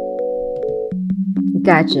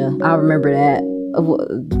 Gotcha. I'll remember that.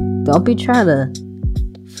 Don't be trying to,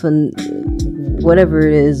 whatever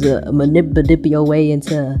it is, manipulate your way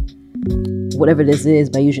into whatever this is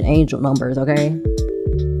by using angel numbers, okay?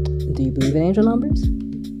 Do you believe in angel numbers?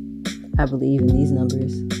 I believe in these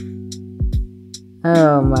numbers.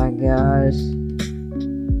 Oh my gosh.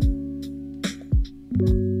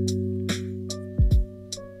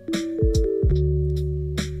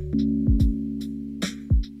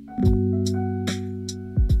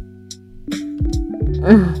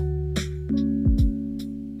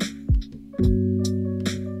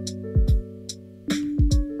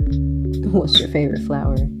 What's your favorite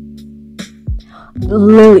flower? The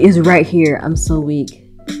lily is right here. I'm so weak.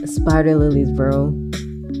 Spider lilies, bro.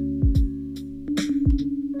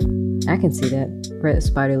 I can see that. Red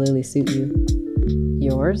spider lilies suit you.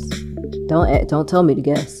 Yours? Don't tell me to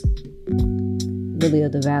guess. Lily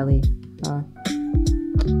of the valley. Huh?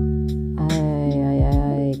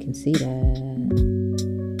 I can see that.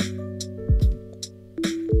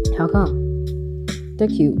 How come? They're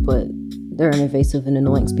cute, but they're an invasive and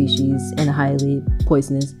annoying species and highly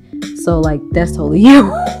poisonous. So, like, that's totally you.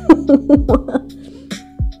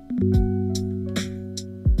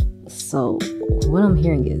 So, what I'm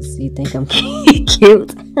hearing is you think I'm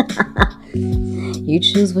cute. You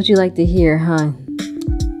choose what you like to hear, huh?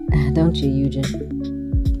 Don't you, Yujin?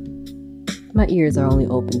 My ears are only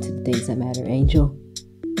open to the things that matter, Angel.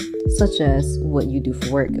 Such as what you do for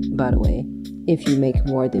work, by the way. If you make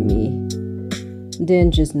more than me,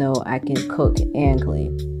 then just know I can cook and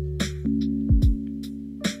clean.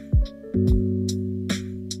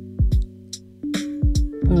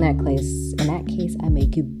 In that case, I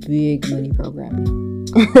make you big money programming.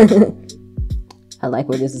 I like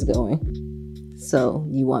where this is going. So,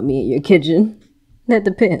 you want me in your kitchen? That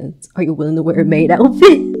depends. Are you willing to wear a maid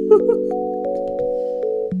outfit?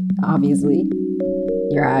 Obviously.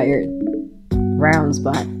 You're hired. Round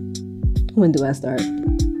spot. When do I start?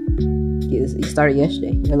 You started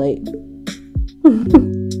yesterday. You're late.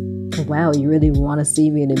 Wow, you really want to see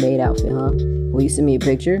me in a maid outfit, huh? Will you send me a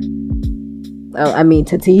picture? Oh, I mean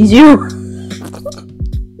to tease you.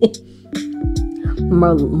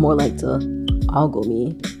 more like to ogle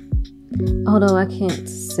me. Although I can't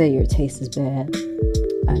say your taste is bad.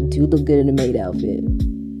 I do look good in a maid outfit.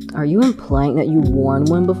 Are you implying that you've worn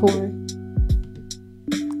one before?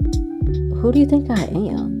 Who do you think I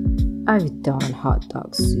am? I've donned hot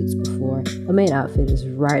dog suits before. A maid outfit is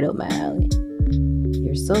right up my alley.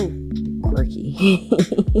 You're so quirky.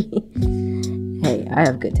 Hey, I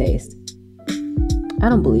have good taste. I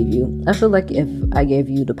don't believe you. I feel like if I gave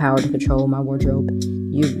you the power to control my wardrobe,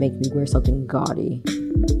 you'd make me wear something gaudy.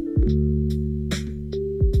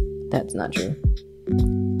 That's not true.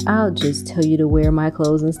 I'll just tell you to wear my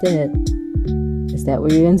clothes instead. Is that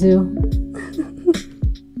what you're into?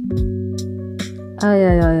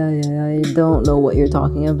 I don't know what you're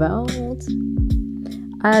talking about.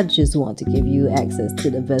 I just want to give you access to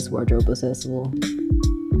the best wardrobe accessible.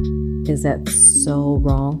 Is that so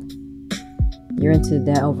wrong? You're into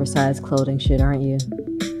that oversized clothing shit, aren't you?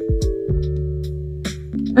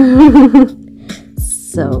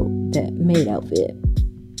 So, that maid outfit.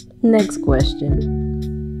 Next question.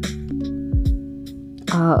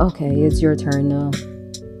 Okay, it's your turn now.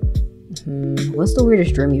 What's the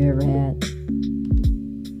weirdest dream you ever had?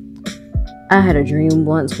 I had a dream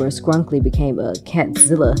once where Skrunkly became a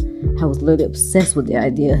Catzilla. I was literally obsessed with the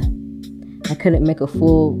idea. I couldn't make a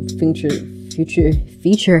full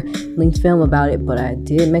feature-length film about it, but I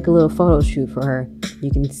did make a little photo shoot for her.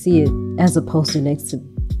 You can see it as a poster next time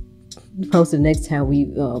we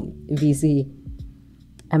VC.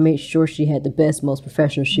 I made sure she had the best, most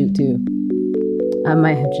professional shoot too. I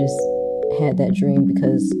might have just had that dream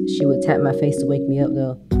because she would tap my face to wake me up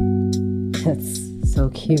though. That's so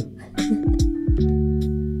cute.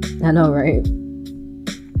 I know, right?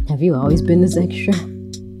 Have you always been this extra?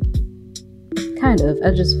 kind of.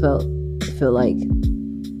 I just feel like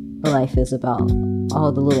life is about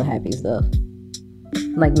all the little happy stuff.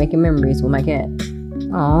 Like making memories with my cat.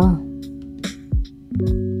 Aw.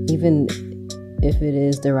 Even if it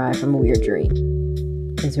is derived from a weird dream.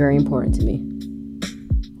 It's very important to me.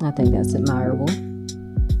 I think that's admirable.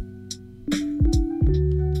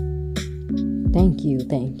 Thank you.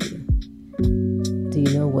 Do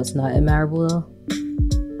you know what's not admirable though?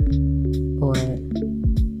 What?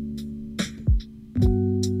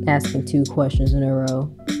 Asking 2 questions in a row.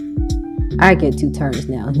 I get 2 turns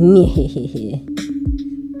now. You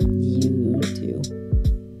do.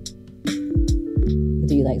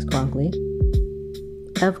 Do you like Scrunkly?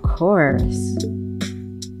 Of course.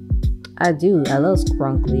 I do. I love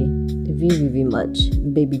Scrunkly. Very much.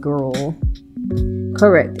 Baby girl.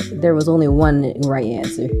 Correct. There was only one right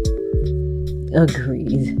answer.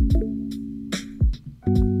 Agreed.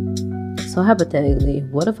 So hypothetically,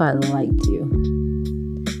 what if I liked you?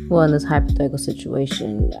 Well, in this hypothetical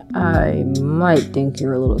situation, I might think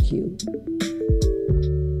you're a little cute.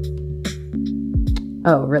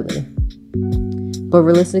 Oh, really? But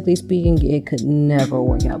realistically speaking, it could never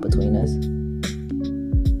work out between us.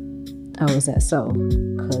 Oh, is that so?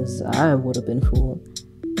 Because I would have been fooled.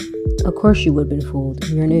 Of course you would have been fooled.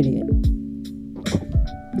 You're an idiot.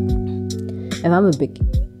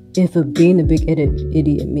 If being a big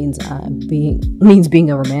idiot means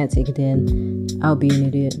being a romantic, then I'll be an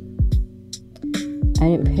idiot. I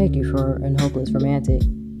didn't peg you for an hopeless romantic.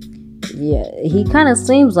 Yeah, he kind of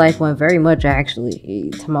seems like one very much actually.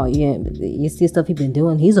 You see stuff he's been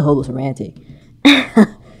doing. He's a hopeless romantic.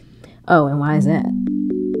 Oh, and why is that?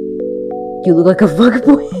 You look like a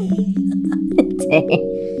fuckboy. Dang.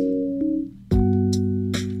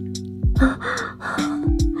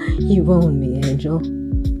 You own me, Angel.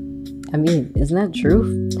 I mean, isn't that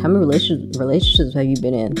true? How many relationships have you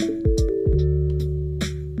been in?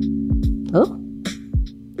 Oh?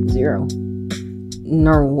 0.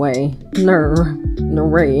 No way. No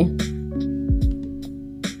way.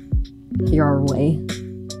 Your way.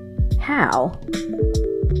 How?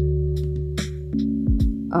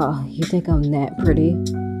 Oh, you think I'm that pretty?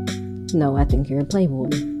 No, I think you're a playboy.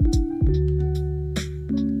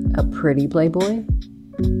 A pretty playboy?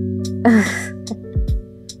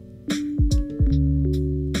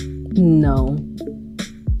 No.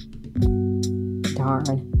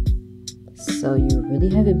 Darn. So you really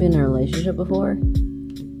haven't been in a relationship before?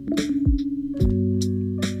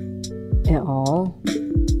 At all?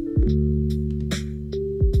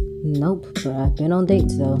 Nope, but I've been on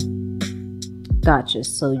dates though. Gotcha,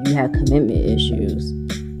 so you have commitment issues.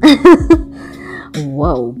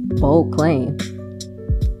 Whoa, bold claim.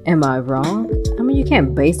 Am I wrong? I mean, you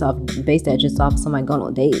can't base that just off of somebody going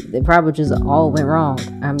on dates. They probably just all went wrong.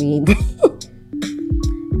 I mean,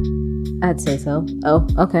 I'd say so. Oh,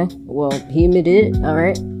 okay. Well, he admitted it. All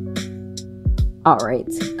right.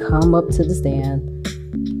 Come up to the stand.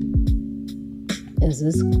 Is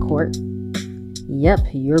this court? Yep,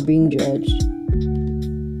 you're being judged.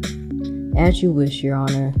 As you wish, Your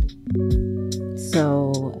Honor.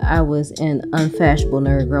 So, I was an unfashionable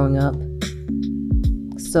nerd growing up.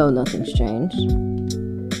 So nothing's changed.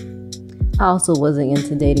 I also wasn't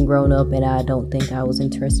into dating growing up, and I don't think I was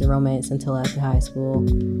interested in romance until after high school.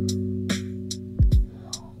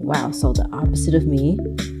 Wow, so the opposite of me.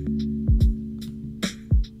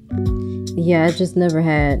 Yeah, I just never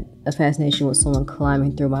had a fascination with someone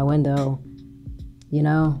climbing through my window. You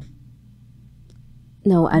know?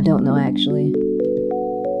 No, I don't know actually.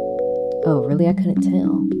 Oh, really? I couldn't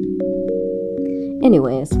tell.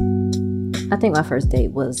 Anyways, I think my first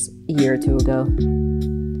date was a year or 2 ago.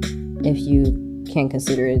 If you can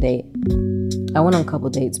consider it a date. I went on a couple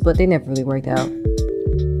dates, but they never really worked out.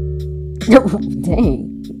 Dang.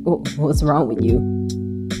 What's wrong with you?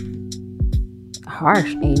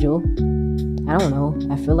 Harsh, Angel. I don't know.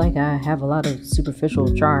 I feel like I have a lot of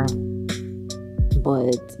superficial charm.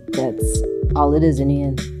 But that's all it is in the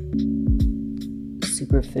end.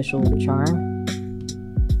 Superficial charm.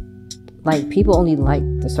 Like, people only like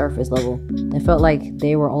the surface level. It felt like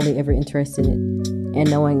they were only ever interested in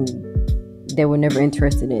knowing they were never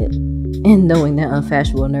interested in knowing that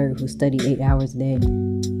unfashionable nerd who studied 8 hours a day.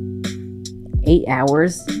 8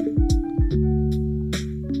 hours?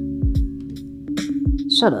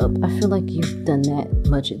 Shut up. I feel like you've done that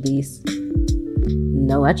much at least.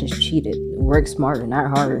 No, I just cheated. Work smarter,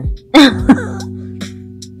 not harder.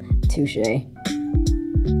 Touche.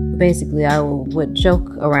 Basically, I would joke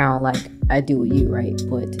around like I do with you, right?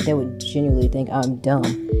 But they would genuinely think I'm dumb,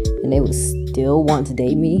 and they would still want to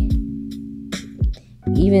date me.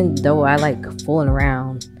 Even though I like fooling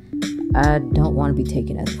around, I don't want to be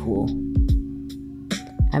taken as a fool.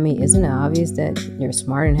 I mean, isn't it obvious that you're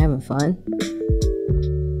smart and having fun?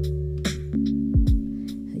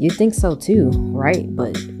 You'd think so too, right?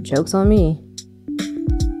 But joke's on me.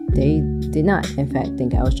 They did not, in fact,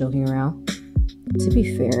 think I was joking around. To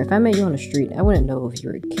be fair, if I met you on the street, I wouldn't know if you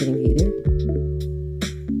were kidding either.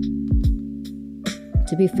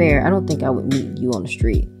 To be fair, I don't think I would meet you on the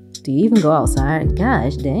street. Do you even go outside?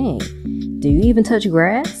 Gosh dang. Do you even touch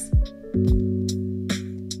grass?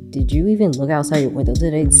 Did you even look outside your window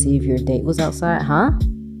today to see if your date was outside, huh?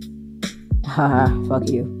 Haha, fuck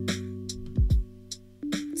you.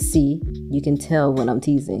 See, you can tell when I'm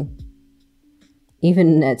teasing. Even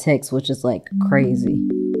in that text, which is like crazy.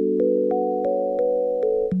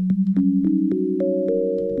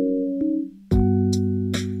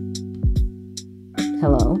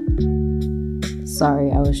 Hello?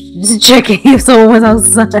 Sorry, I was just checking if someone was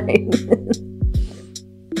outside.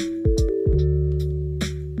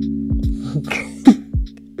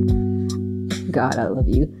 God, I love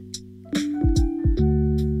you.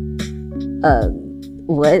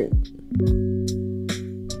 What?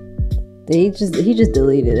 He just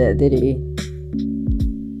deleted that, did he?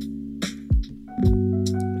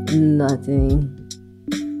 Nothing.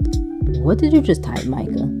 What did you just type,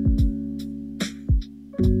 Micah?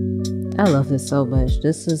 I love this so much.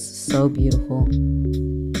 This is so beautiful.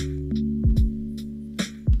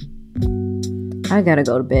 I gotta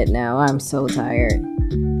go to bed now. I'm so tired.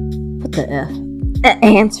 What the F?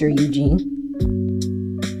 Answer, Eugene.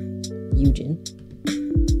 Yujin.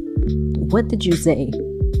 What did you say?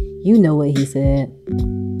 You know what he said.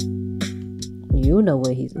 You know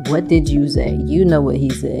what what did you say? You know what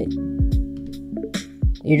he said.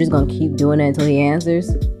 You're just gonna keep doing that until he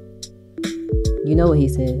answers? You know what he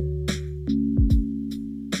said.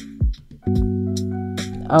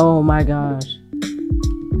 Oh my gosh.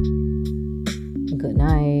 Good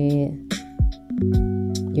night.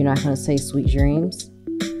 You're not gonna say sweet dreams?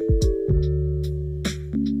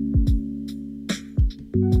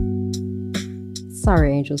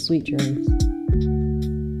 Sorry, Angel, sweet dreams.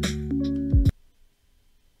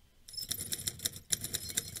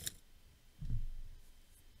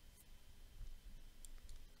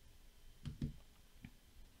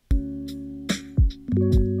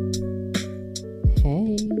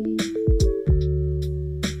 Hey.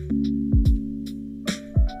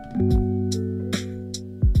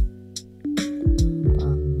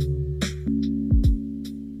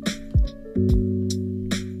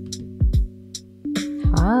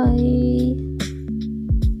 Hi.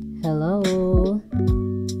 Hello.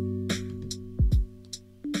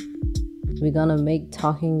 We gonna make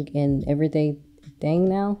talking an everyday thing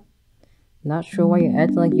now? Not sure why you're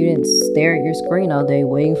acting like you didn't stare at your screen all day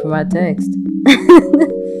waiting for my text.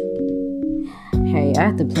 Hey, I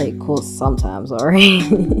have to play it cool sometimes, alright?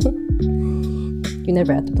 You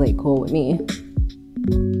never have to play it cool with me.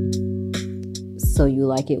 So you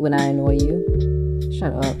like it when I annoy you?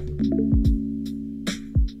 Shut up.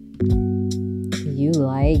 You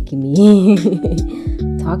like me.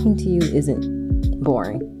 Talking to you isn't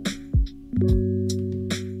boring.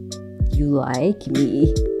 You like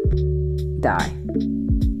me. Die.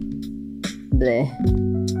 Bleh.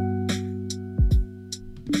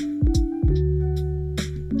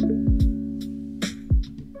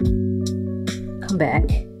 Come back.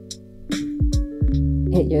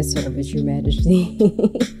 At your service, your majesty.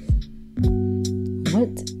 What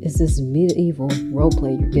is this medieval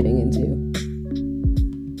roleplay you're getting into?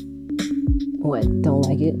 What, don't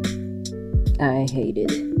like it? I hate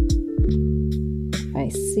it. I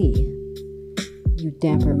see. You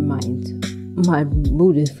damper my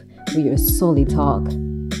motive with your solely talk.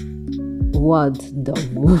 What the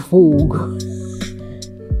fog?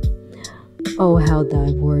 Oh, how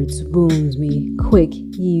thy words wounds me. Quick,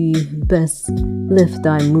 ye best lift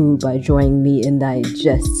thy mood by joining me in thy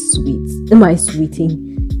jest, sweets. Am I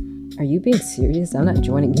sweeting? Are you being serious? I'm not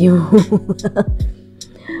joining you.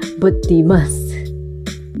 But thee must,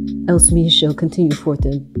 else me shall continue forth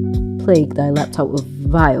to plague thy laptop with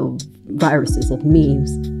vile viruses of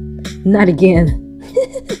memes. Not again.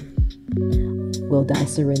 Will thy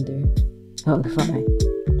surrender? Oh, fine.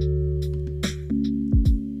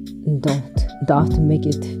 Doth make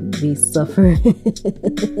it me suffer.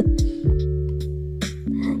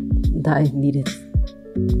 Thy needed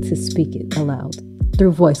to speak it aloud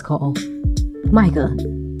through voice call. Micah.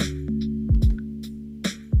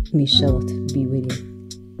 Me shall be waiting.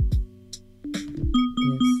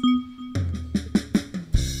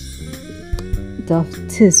 Yes. Doth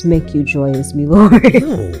tis make you joyous, me lord?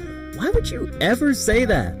 No, why would you ever say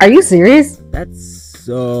that? Are you serious? That's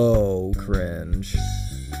so cringe.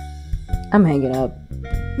 I'm hanging up.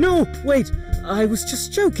 No, wait, I was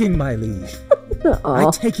just joking, my liege. Aw.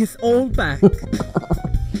 I take it all back.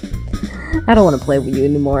 I don't want to play with you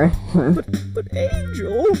anymore. But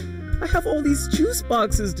Angel, I have all these juice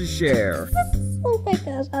boxes to share. Oh my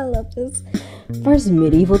gosh, I love this. First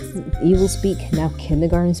medieval evil speak, now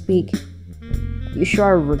kindergarten speak. You sure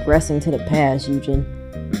are regressing to the past, Yujin.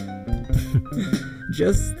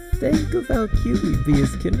 Just think of how cute we'd be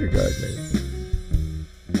as kindergartners.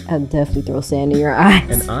 I'd definitely throw sand in your eyes.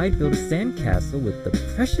 And I'd build a sandcastle with the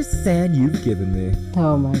precious sand you've given me.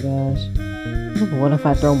 Oh my gosh. What if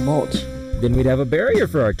I throw mulch? Then we'd have a barrier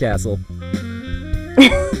for our castle.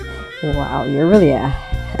 Wow, you're really a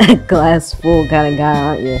glass full kind of guy,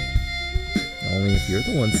 aren't you? Only if you're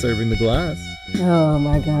the one serving the glass. Oh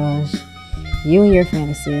my gosh. You and your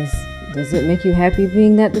fantasies. Does it make you happy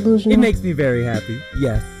being that delusional? It makes me very happy,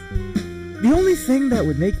 yes. The only thing that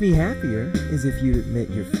would make me happier is if you'd admit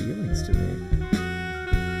your feelings to me.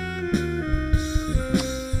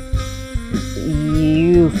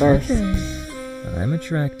 You first. Okay. I'm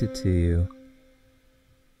attracted to you.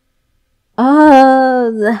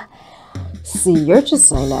 See, you're just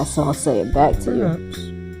saying that, so I'll say it back to Perhaps.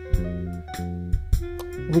 you.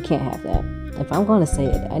 We can't have that. If I'm going to say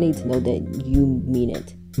it, I need to know that you mean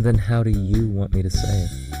it. Then how do you want me to say it?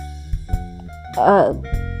 I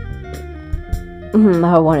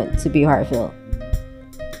want it to be heartfelt.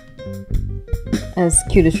 As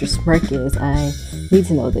cute as your smirk is, I need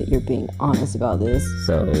to know that you're being honest about this.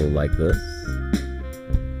 So, like this?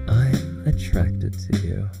 I'm attracted to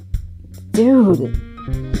you. Dude!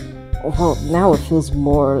 Well, now it feels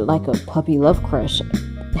more like a puppy love crush.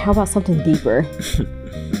 How about something deeper?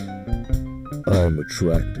 I'm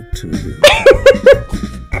attracted to you.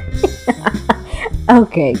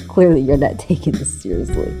 Okay, clearly you're not taking this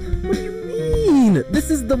seriously. What do you mean? This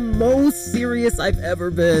is the most serious I've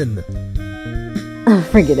ever been.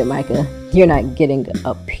 Forget it, Micah. You're not getting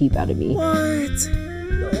a peep out of me. What?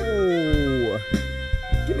 No.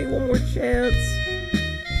 Give me one more chance.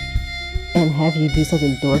 And have you do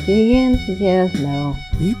something dorky again? Yeah, no.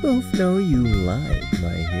 We both know you like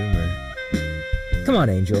my humor. Come on,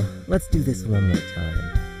 Angel. Let's do this one more time.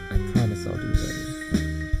 I promise I'll do better.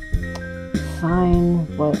 Fine,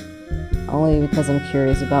 but only because I'm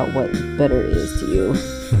curious about what better is to you.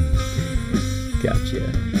 Gotcha.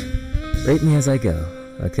 Rate me as I go,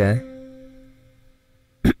 okay?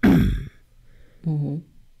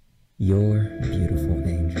 You're beautiful,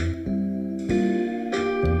 Angel.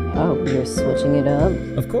 Oh, you're switching it up?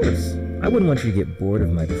 Of course. I wouldn't want you to get bored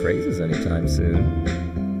of my praises anytime soon.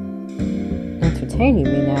 Entertaining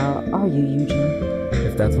me now, are you, Yujin?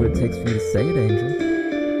 If that's what it takes for you to say it, Angel.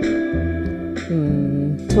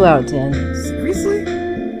 2 out of 10. Seriously?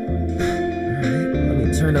 Alright, let me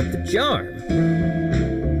turn up the charm.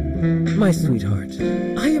 My sweetheart,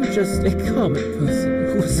 I am just a common person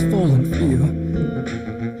who has fallen for you.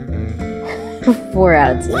 4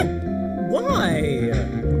 out of 10. What? Why?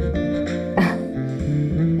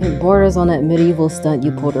 It borders on that medieval stunt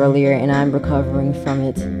you pulled earlier, and I'm recovering from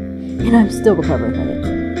it. And I'm still recovering from it.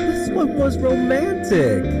 This one was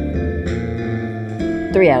romantic.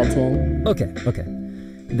 3 out of 10. Okay.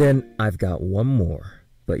 Then I've got one more,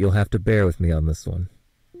 but you'll have to bear with me on this one.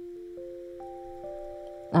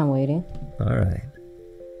 I'm waiting. Alright.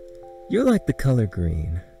 You're like the color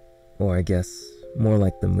green. Or I guess, more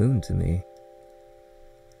like the moon to me.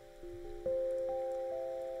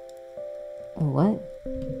 What?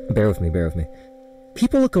 Bear with me.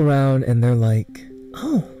 People look around and they're like,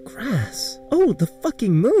 oh, grass. Oh, the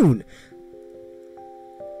fucking moon.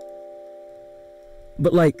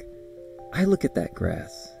 But like, I look at that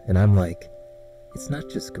grass and I'm like, it's not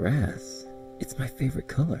just grass. It's my favorite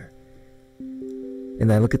color.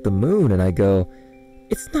 And I look at the moon and I go,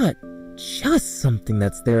 it's not just something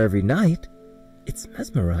that's there every night. It's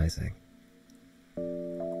mesmerizing.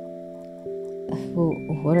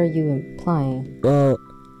 What are you implying? Well,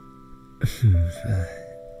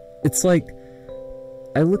 it's like,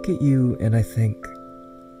 I look at you and I think,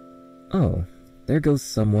 oh, there goes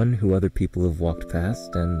someone who other people have walked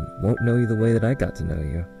past and won't know you the way that I got to know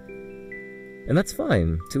you. And that's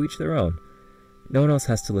fine, to each their own. No one else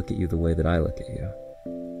has to look at you the way that I look at you.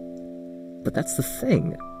 But that's the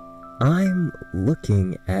thing. I'm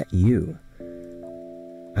looking at you.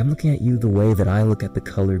 I'm looking at you the way that I look at the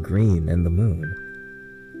color green and the moon.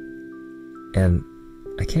 And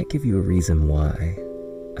I can't give you a reason why.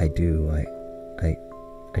 I do.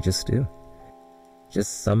 I just do.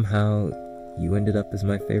 Just somehow you ended up as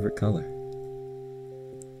my favorite color.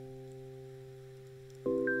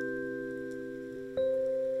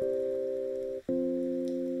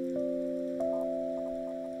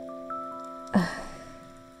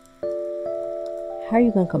 How are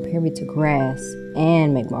you gonna compare me to grass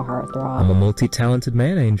and make my heart throb? I'm a multi-talented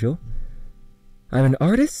man, Angel. I'm an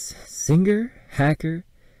artist, singer, hacker,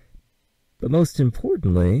 but most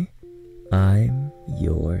importantly, I'm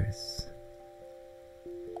yours.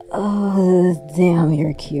 Oh, damn,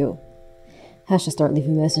 you're cute. I should start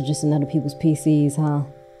leaving messages in other people's PCs, huh?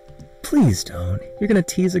 Please don't. You're gonna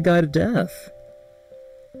tease a guy to death.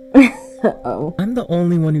 Uh-oh. I'm the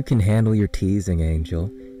only one who can handle your teasing, Angel.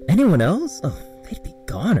 Anyone else? Oh, they'd be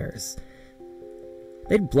goners.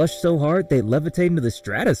 They'd blush so hard they'd levitate into the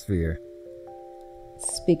stratosphere.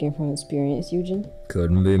 Speaking from experience, Yujin.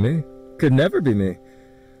 Couldn't be me. Could never be me.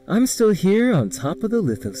 I'm still here on top of the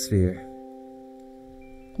lithosphere.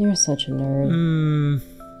 You're such a nerd.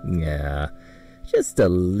 Yeah. Just a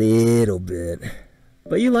little bit.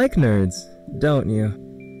 But you like nerds, don't you?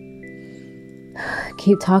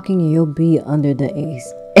 Keep talking and you'll be under the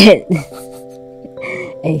ace.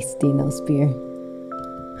 Ace Dinosphere.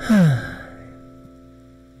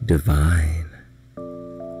 Divine.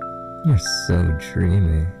 You're so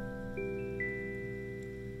dreamy.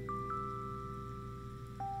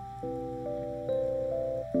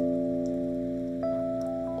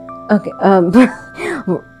 Okay,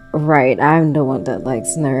 right, I'm the one that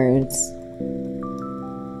likes nerds.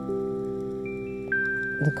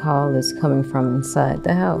 The call is coming from inside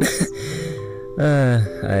the house.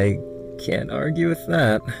 I can't argue with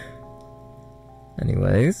that.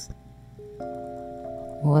 Anyways.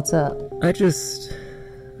 What's up? I just,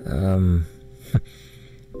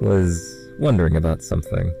 was wondering about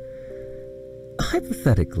something.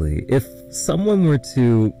 Hypothetically, if someone were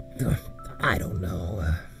to, I don't know,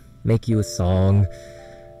 make you a song,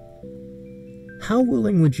 how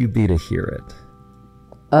willing would you be to hear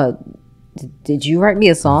it? Did you write me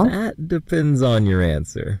a song? That depends on your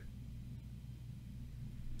answer.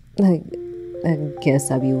 I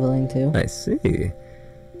guess I'd be willing to. I see.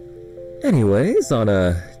 Anyways, on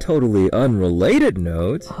a totally unrelated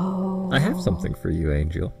note, I have something for you,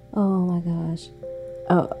 Angel. Oh my gosh.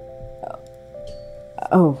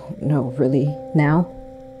 Oh, no, really? Now?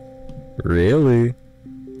 Really?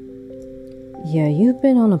 Yeah, you've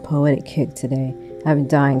been on a poetic kick today. I've been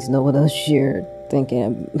dying to know what else you're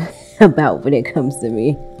thinking about when it comes to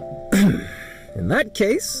me. In that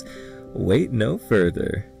case, wait no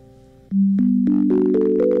further.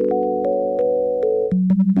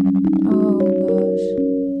 Oh gosh.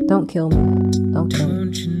 Don't kill me. Don't kill me.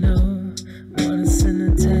 Don't you know? Wanna send a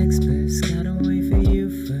text, but it's gotta wait for you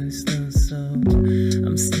first, though. So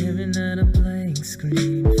I'm staring at a blank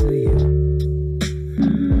screen for you.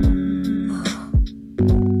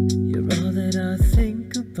 You're all that I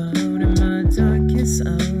think about in my darkest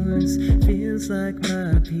hours. Feels like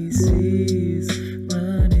my PC's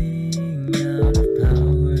running out of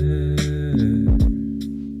power.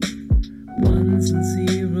 Ones and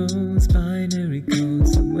zeros, binary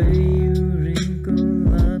codes, the way you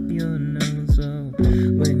wrinkle up your nose. Oh,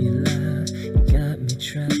 when you laugh, you got me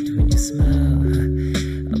trapped when you smile.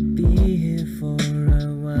 I'll be here for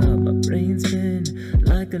a while. My brain's been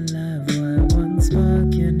like a live wire, one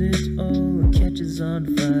spark and it all catches on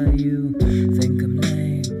fire. You think I'm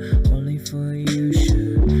lame, only for you,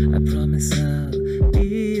 sure. I promise I'll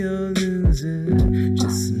be your loser.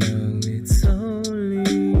 Just know it's only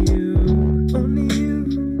you, only you,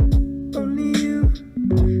 only you.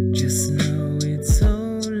 Just know it's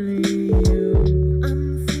only you. I'm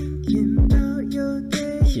thinking about your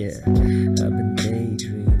game. Yeah, I've been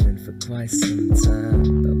daydreaming for quite some time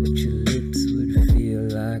about what your lips would feel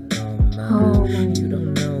like on mine. You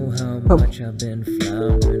don't know how much I've been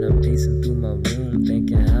floundering. I'm pacing through my room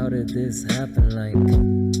thinking, how did this happen? Like,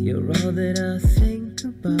 you're all that I think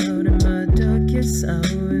about in my darkest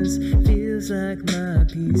hours. Feels like my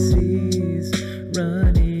PC's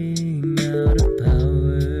running out of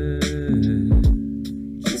power.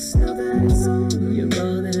 Just know that it's only you're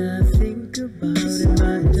all that I think about in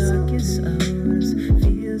my darkest hours.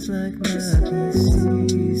 Feels like my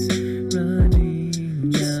PC's running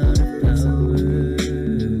out of power.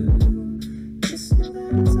 Just know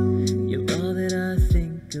that it's only you're all that I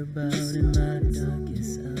think about in my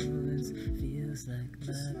darkest hours. Feels like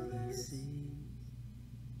my PC.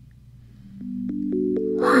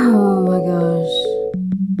 Oh my gosh.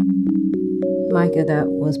 Micah, that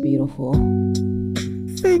was beautiful.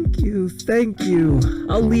 Thank you, thank you.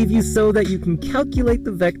 I'll leave you so that you can calculate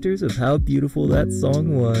the vectors of how beautiful that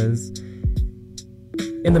song was.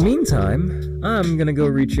 In the meantime, I'm gonna go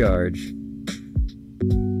recharge.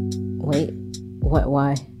 Wait, what,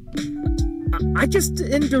 why? I just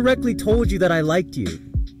indirectly told you that I liked you.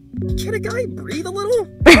 Can a guy breathe a little?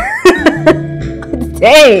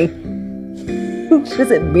 Dang!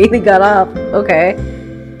 Just immediately got off. Okay.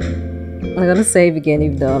 I'm gonna save again,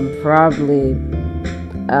 even though I'm probably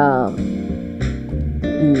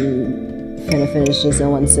gonna finish this in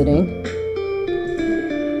one sitting.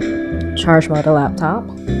 Charge my other laptop.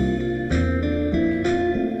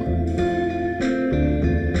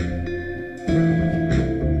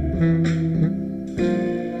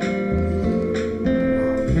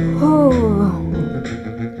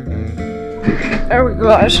 Oh my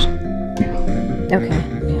gosh. Okay.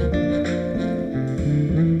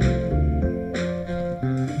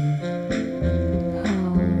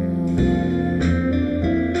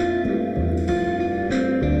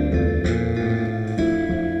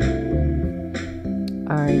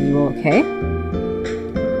 Are you okay?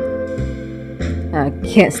 I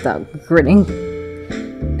can't stop grinning.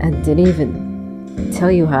 I didn't even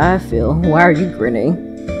tell you how I feel. Why are you grinning?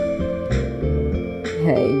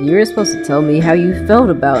 Hey, you were supposed to tell me how you felt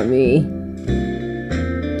about me.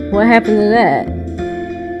 What happened to that?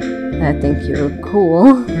 I think you're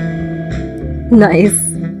cool. Nice.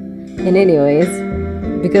 And anyways,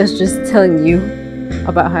 because just telling you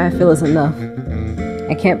about how I feel is enough.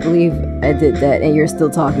 I can't believe I did that and you're still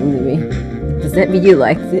talking to me. Does that mean you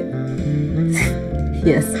liked it?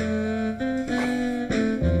 Yes.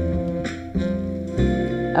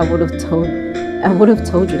 I would have told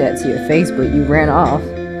you that to your face, but you ran off.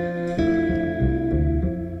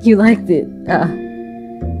 You liked it.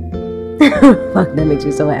 Fuck, that makes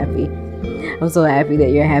me so happy. I'm so happy that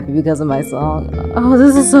you're happy because of my song. Oh,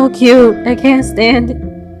 this is so cute. I can't stand it.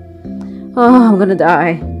 Oh, I'm gonna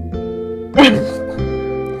die.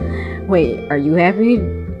 Wait, are you happy?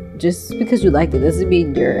 Just because you liked it doesn't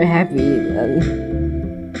mean you're happy.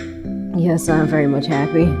 Yes, I'm very much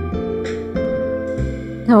happy.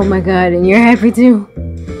 Oh my god, and you're happy too.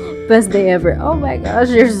 Best day ever. Oh my gosh,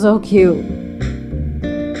 you're so cute.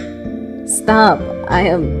 Stop. I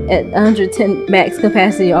am at 110 max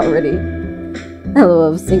capacity already. I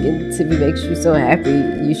love singing to me makes you so happy.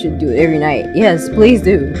 You should do it every night. Yes, please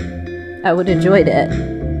do. I would enjoy that.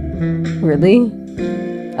 Really?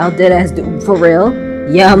 I'll deadass do for real?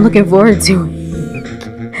 Yeah, I'm looking forward to it.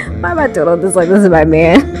 Why am I doing all this like this is my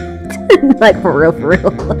man? Like for real, for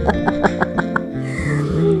real.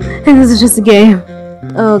 And this is just a game.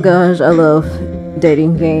 Oh gosh, I love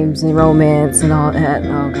dating games and romance and all that.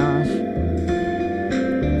 Oh gosh.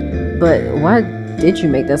 But why did you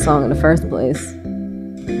make that song in the first place?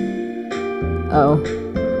 Oh.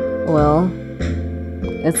 Well.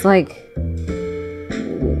 It's like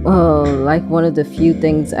one of the few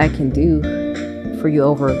things I can do for you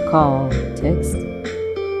over a call, text.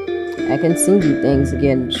 I can sing you things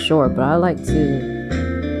again, sure, but I like to...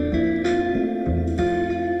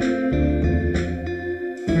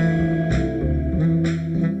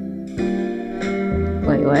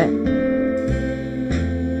 Wait, what?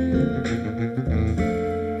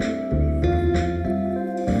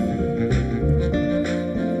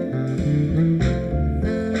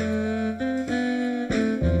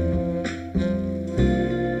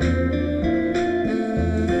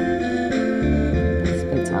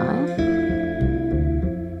 Spend time?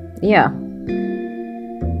 Yeah.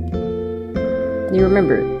 You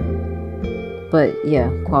remember. But yeah,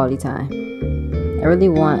 quality time. I really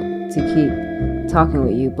want to keep talking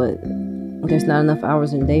with you, but there's not enough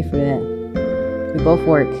hours in the day for that. We both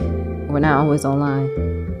work. We're not always online.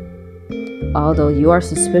 Although you are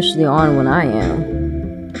suspiciously on when I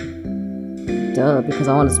am. Duh, because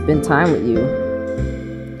I want to spend time with you.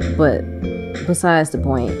 But besides the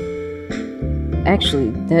point.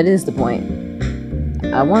 Actually, that is the point.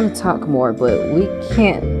 I want to talk more, but we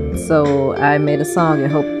can't. So I made a song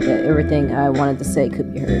and hoped that everything I wanted to say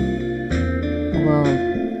could be heard. Well,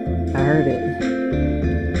 I heard it.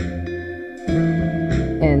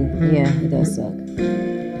 And yeah, it does suck.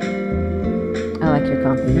 I like your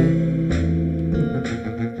company.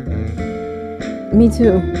 Me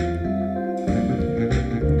too.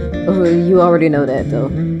 Oh, you already know that though.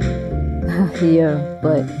 Yeah,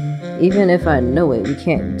 but even if I know it, we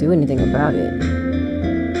can't do anything about it.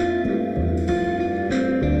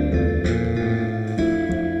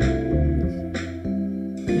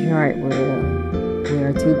 You're right,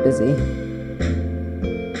 we're too busy.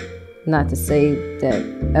 Not to say that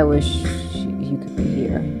I wish you could be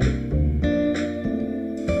here.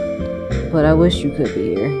 But I wish you could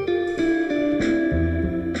be here.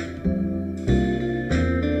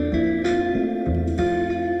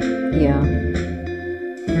 Yeah.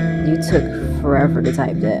 You took forever to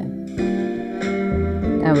type that.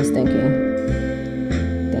 I was thinking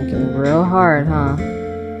real hard, huh?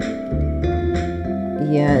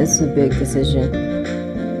 Yeah, it's a big decision.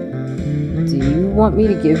 Do you want me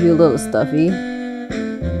to give you a little stuffy?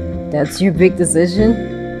 That's your big decision?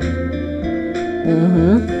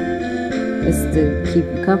 It's to keep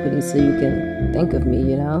you company so you can think of me,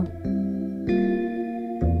 you know?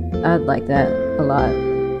 I'd like that a lot.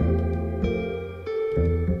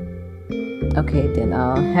 Okay, then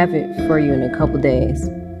I'll have it for you in a couple days.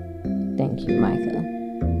 Thank you, Micah.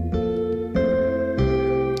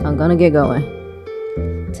 I'm gonna get going.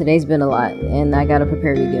 Today's been a lot, and I gotta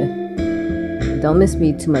prepare your gift. Don't miss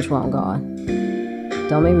me too much while I'm gone.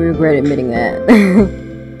 Don't make me regret admitting that.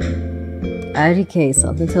 IDK,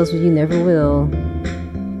 something tells me you never will.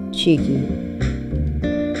 Cheeky.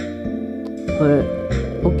 But,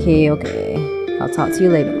 okay. I'll talk to you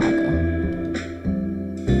later, Micah.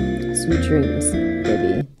 Sweet dreams,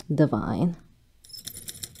 baby. Divine.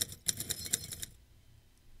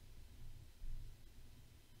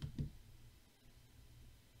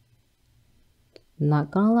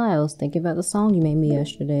 Not gonna lie, I was thinking about the song you made me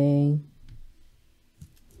yesterday.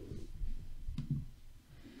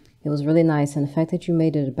 It was really nice, and the fact that you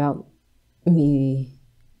made it about me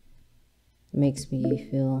makes me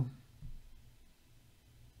feel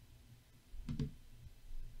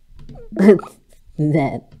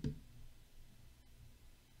that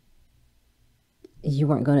you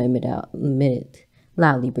weren't gonna admit it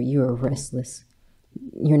loudly, but you were restless.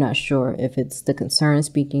 You're not sure if it's the concern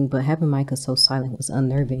speaking, but having Micah so silent was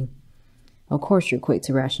unnerving. Of course, you're quick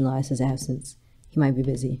to rationalize his absence. He might be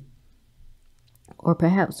busy. Or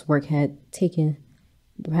perhaps work had taken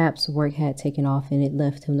off and it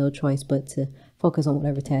left him no choice but to focus on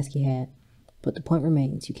whatever task he had. But the point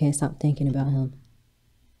remains, you can't stop thinking about him.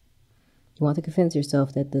 You want to convince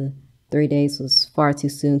yourself that the 3 days was far too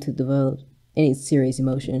soon to develop any serious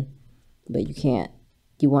emotion, but you can't.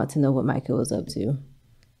 You want to know what Micah was up to.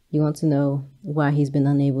 You want to know why he's been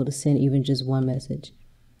unable to send even just one message.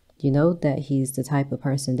 You know that he's the type of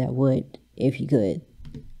person that would, if he could.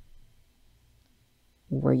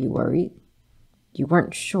 Were you worried? You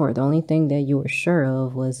weren't sure. The only thing that you were sure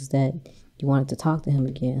of was that you wanted to talk to him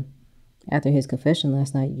again. After his confession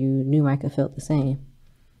last night, you knew Micah felt the same,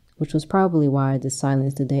 which was probably why the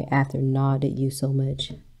silence the day after gnawed at you so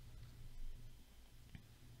much.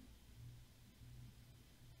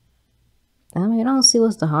 I mean, I don't see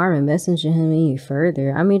what's the harm in messaging him any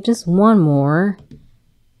further. I mean, just one more.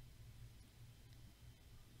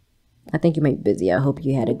 I think you might be busy. I hope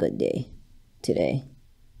you had a good day today.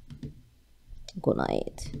 Good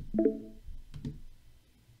night.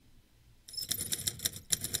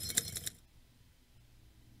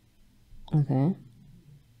 Okay.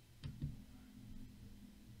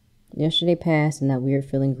 Yesterday passed and that weird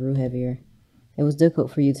feeling grew heavier. It was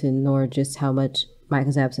difficult for you to ignore just how much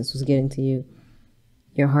Micah's absence was getting to you.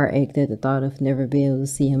 Your heart ached at the thought of never being able to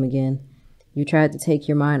see him again. You tried to take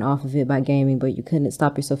your mind off of it by gaming, but you couldn't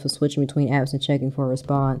stop yourself from switching between apps and checking for a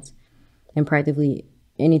response. And practically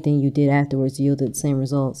anything you did afterwards yielded the same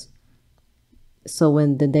results. So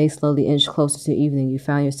when the day slowly inched closer to evening, you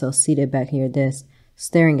found yourself seated back in your desk,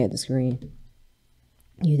 staring at the screen.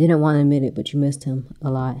 You didn't want to admit it, but you missed him a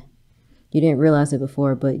lot. You didn't realize it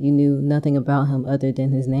before, but you knew nothing about him other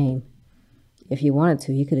than his name. If you wanted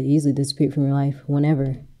to, he could have easily disappeared from your life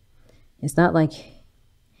whenever. It's not like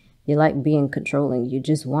you like being controlling. You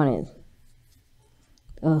just wanted...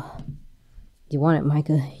 You wanted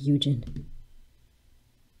Micah Yujin.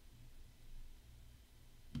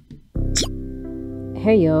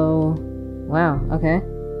 Hey, yo. Wow, okay.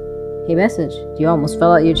 Hey, message. You almost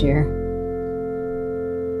fell out your chair.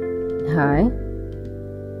 Hi.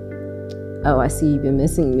 Oh, I see you've been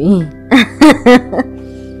missing me.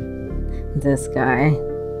 This guy.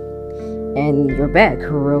 And you're back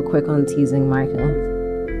real quick on teasing Micah.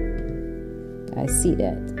 I see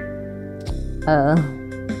that.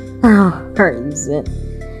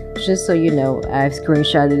 Just so you know, I've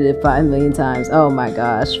screenshotted it 5 million times. Oh my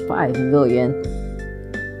gosh, 5 million.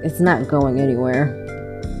 It's not going anywhere.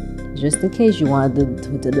 Just in case you wanted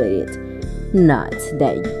to delete it. Not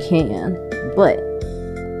that you can, but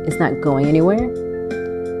it's not going anywhere.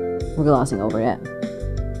 We're glossing over that.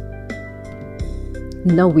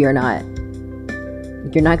 No, we are not.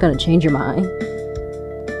 You're not gonna change your mind.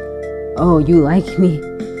 Oh, you like me.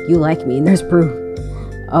 You like me, and there's proof.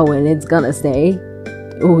 Oh, and it's gonna stay.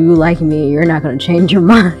 Oh, you like me, you're not gonna change your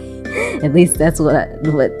mind. At least that's what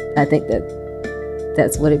I think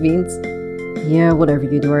that's what it means. Yeah, whatever,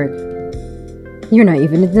 you dork. You're not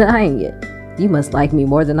even denying it. You must like me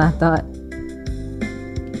more than I thought.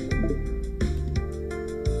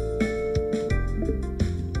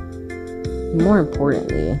 More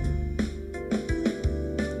importantly,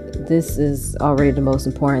 this is already the most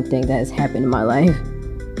important thing that has happened in my life.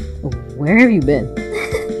 Where have you been?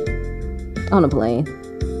 On a plane.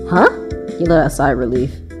 Huh? You let out sigh of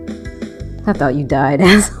relief. I thought you died,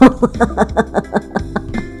 asshole.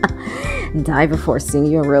 Die before seeing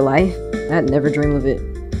you in real life? I'd never dream of it.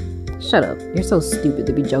 Shut up. You're so stupid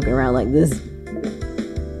to be joking around like this.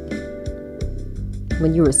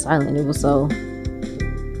 When you were silent, it was so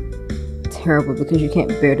terrible because you can't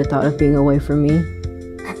bear the thought of being away from me.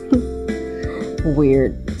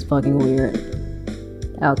 Weird. It's fucking weird.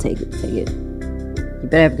 I'll take it. Take it. You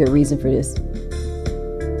better have a good reason for this.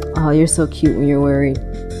 Oh, you're so cute when you're worried.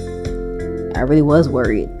 I really was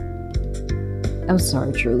worried. I'm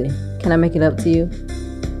sorry, truly. Can I make it up to you?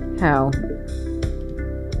 How?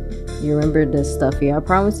 You remember the stuff I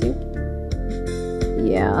promised you?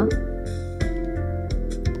 Yeah.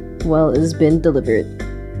 Well, it's been delivered.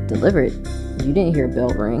 Delivered? You didn't hear a bell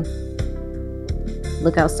ring.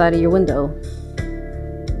 Look outside of your window.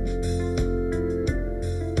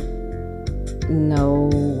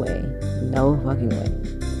 No way. No fucking way.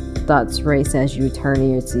 Thoughts race as you turn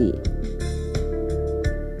in your seat.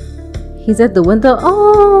 He's at the window.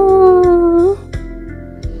 Oh!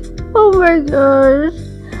 Oh my gosh.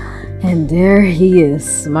 And there he is,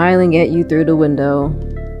 smiling at you through the window.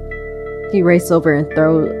 He raced over and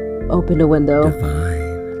threw open the window.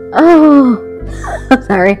 Divine. Oh! I'm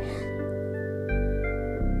sorry.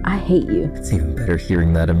 I hate you. It's even better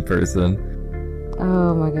hearing that in person.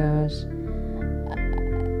 Oh my gosh.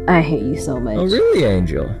 I hate you so much. Oh really,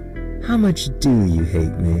 Angel? How much do you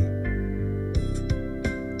hate me?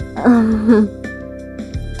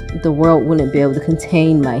 The world wouldn't be able to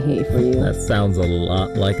contain my hate for you. That sounds a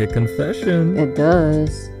lot like a confession. It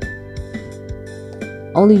does.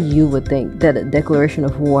 Only you would think that a declaration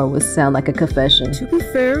of war would sound like a confession. To be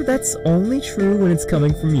fair, that's only true when it's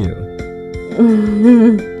coming from you.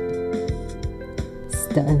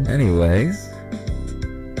 Stunned. Anyways,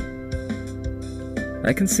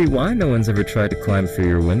 I can see why no one's ever tried to climb through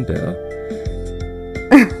your window.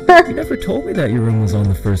 You never told me that your room was on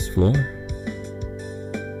the first floor.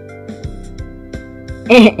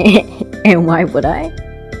 And why would I?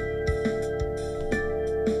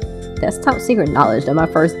 That's top secret knowledge that my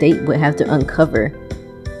first date would have to uncover.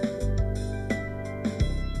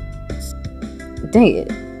 Dang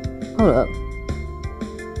it. Hold up.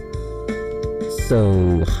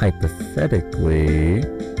 So, hypothetically...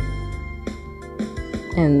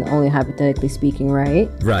 And only hypothetically speaking, right?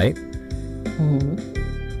 Right. Mm-hmm.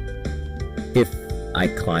 If I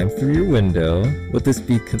climb through your window, would this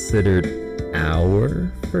be considered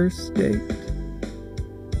our first date?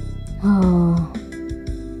 Oh,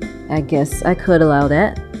 I guess I could allow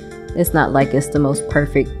that. It's not like it's the most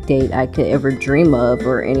perfect date I could ever dream of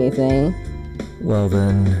or anything. Well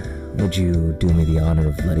then, would you do me the honor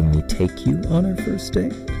of letting me take you on our first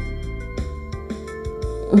date?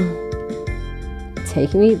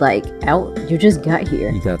 Take me, like, out? You just got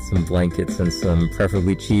here. You got some blankets and some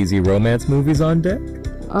preferably cheesy romance movies on deck?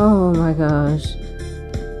 Oh my gosh.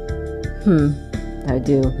 I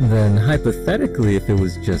do. Then, hypothetically, if it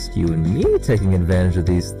was just you and me taking advantage of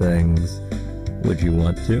these things, would you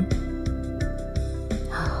want to?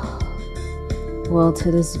 Well, to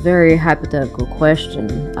this very hypothetical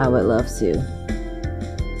question, I would love to.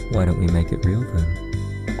 Why don't we make it real then?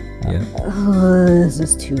 Yeah? Oh, this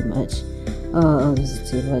is too much. Oh, this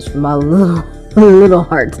is too much for my little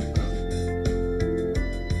heart.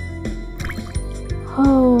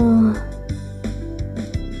 Oh.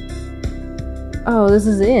 Oh, this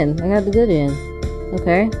is the end. I got the good end.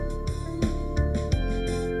 Okay.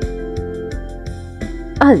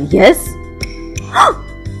 Yes?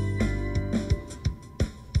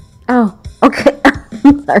 Oh, okay.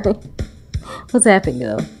 I'm sorry. What's happening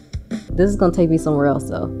though? This is gonna take me somewhere else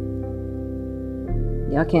though.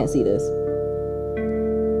 Y'all can't see this.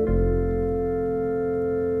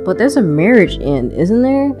 But there's a marriage end, isn't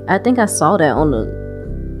there? I think I saw that on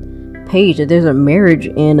the page that there's a marriage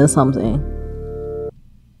end or something.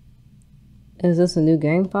 Is this a new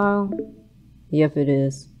game file? Yep, it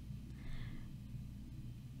is.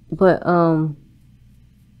 But,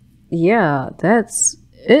 yeah, that's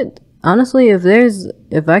it. Honestly,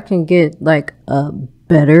 if I can get, like, a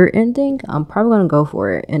better ending, I'm probably gonna go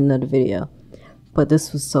for it in another video. But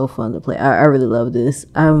this was so fun to play. I really love this.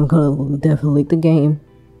 I'm gonna definitely link the game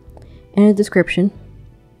in the description.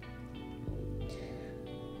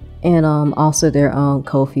 And also their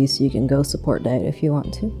Ko-fi, so you can go support that if you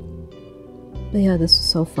want to. But yeah, this was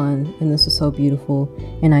so fun, and this was so beautiful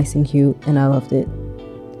and nice and cute, and I loved it.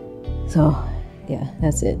 So yeah,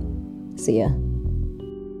 that's it. See ya.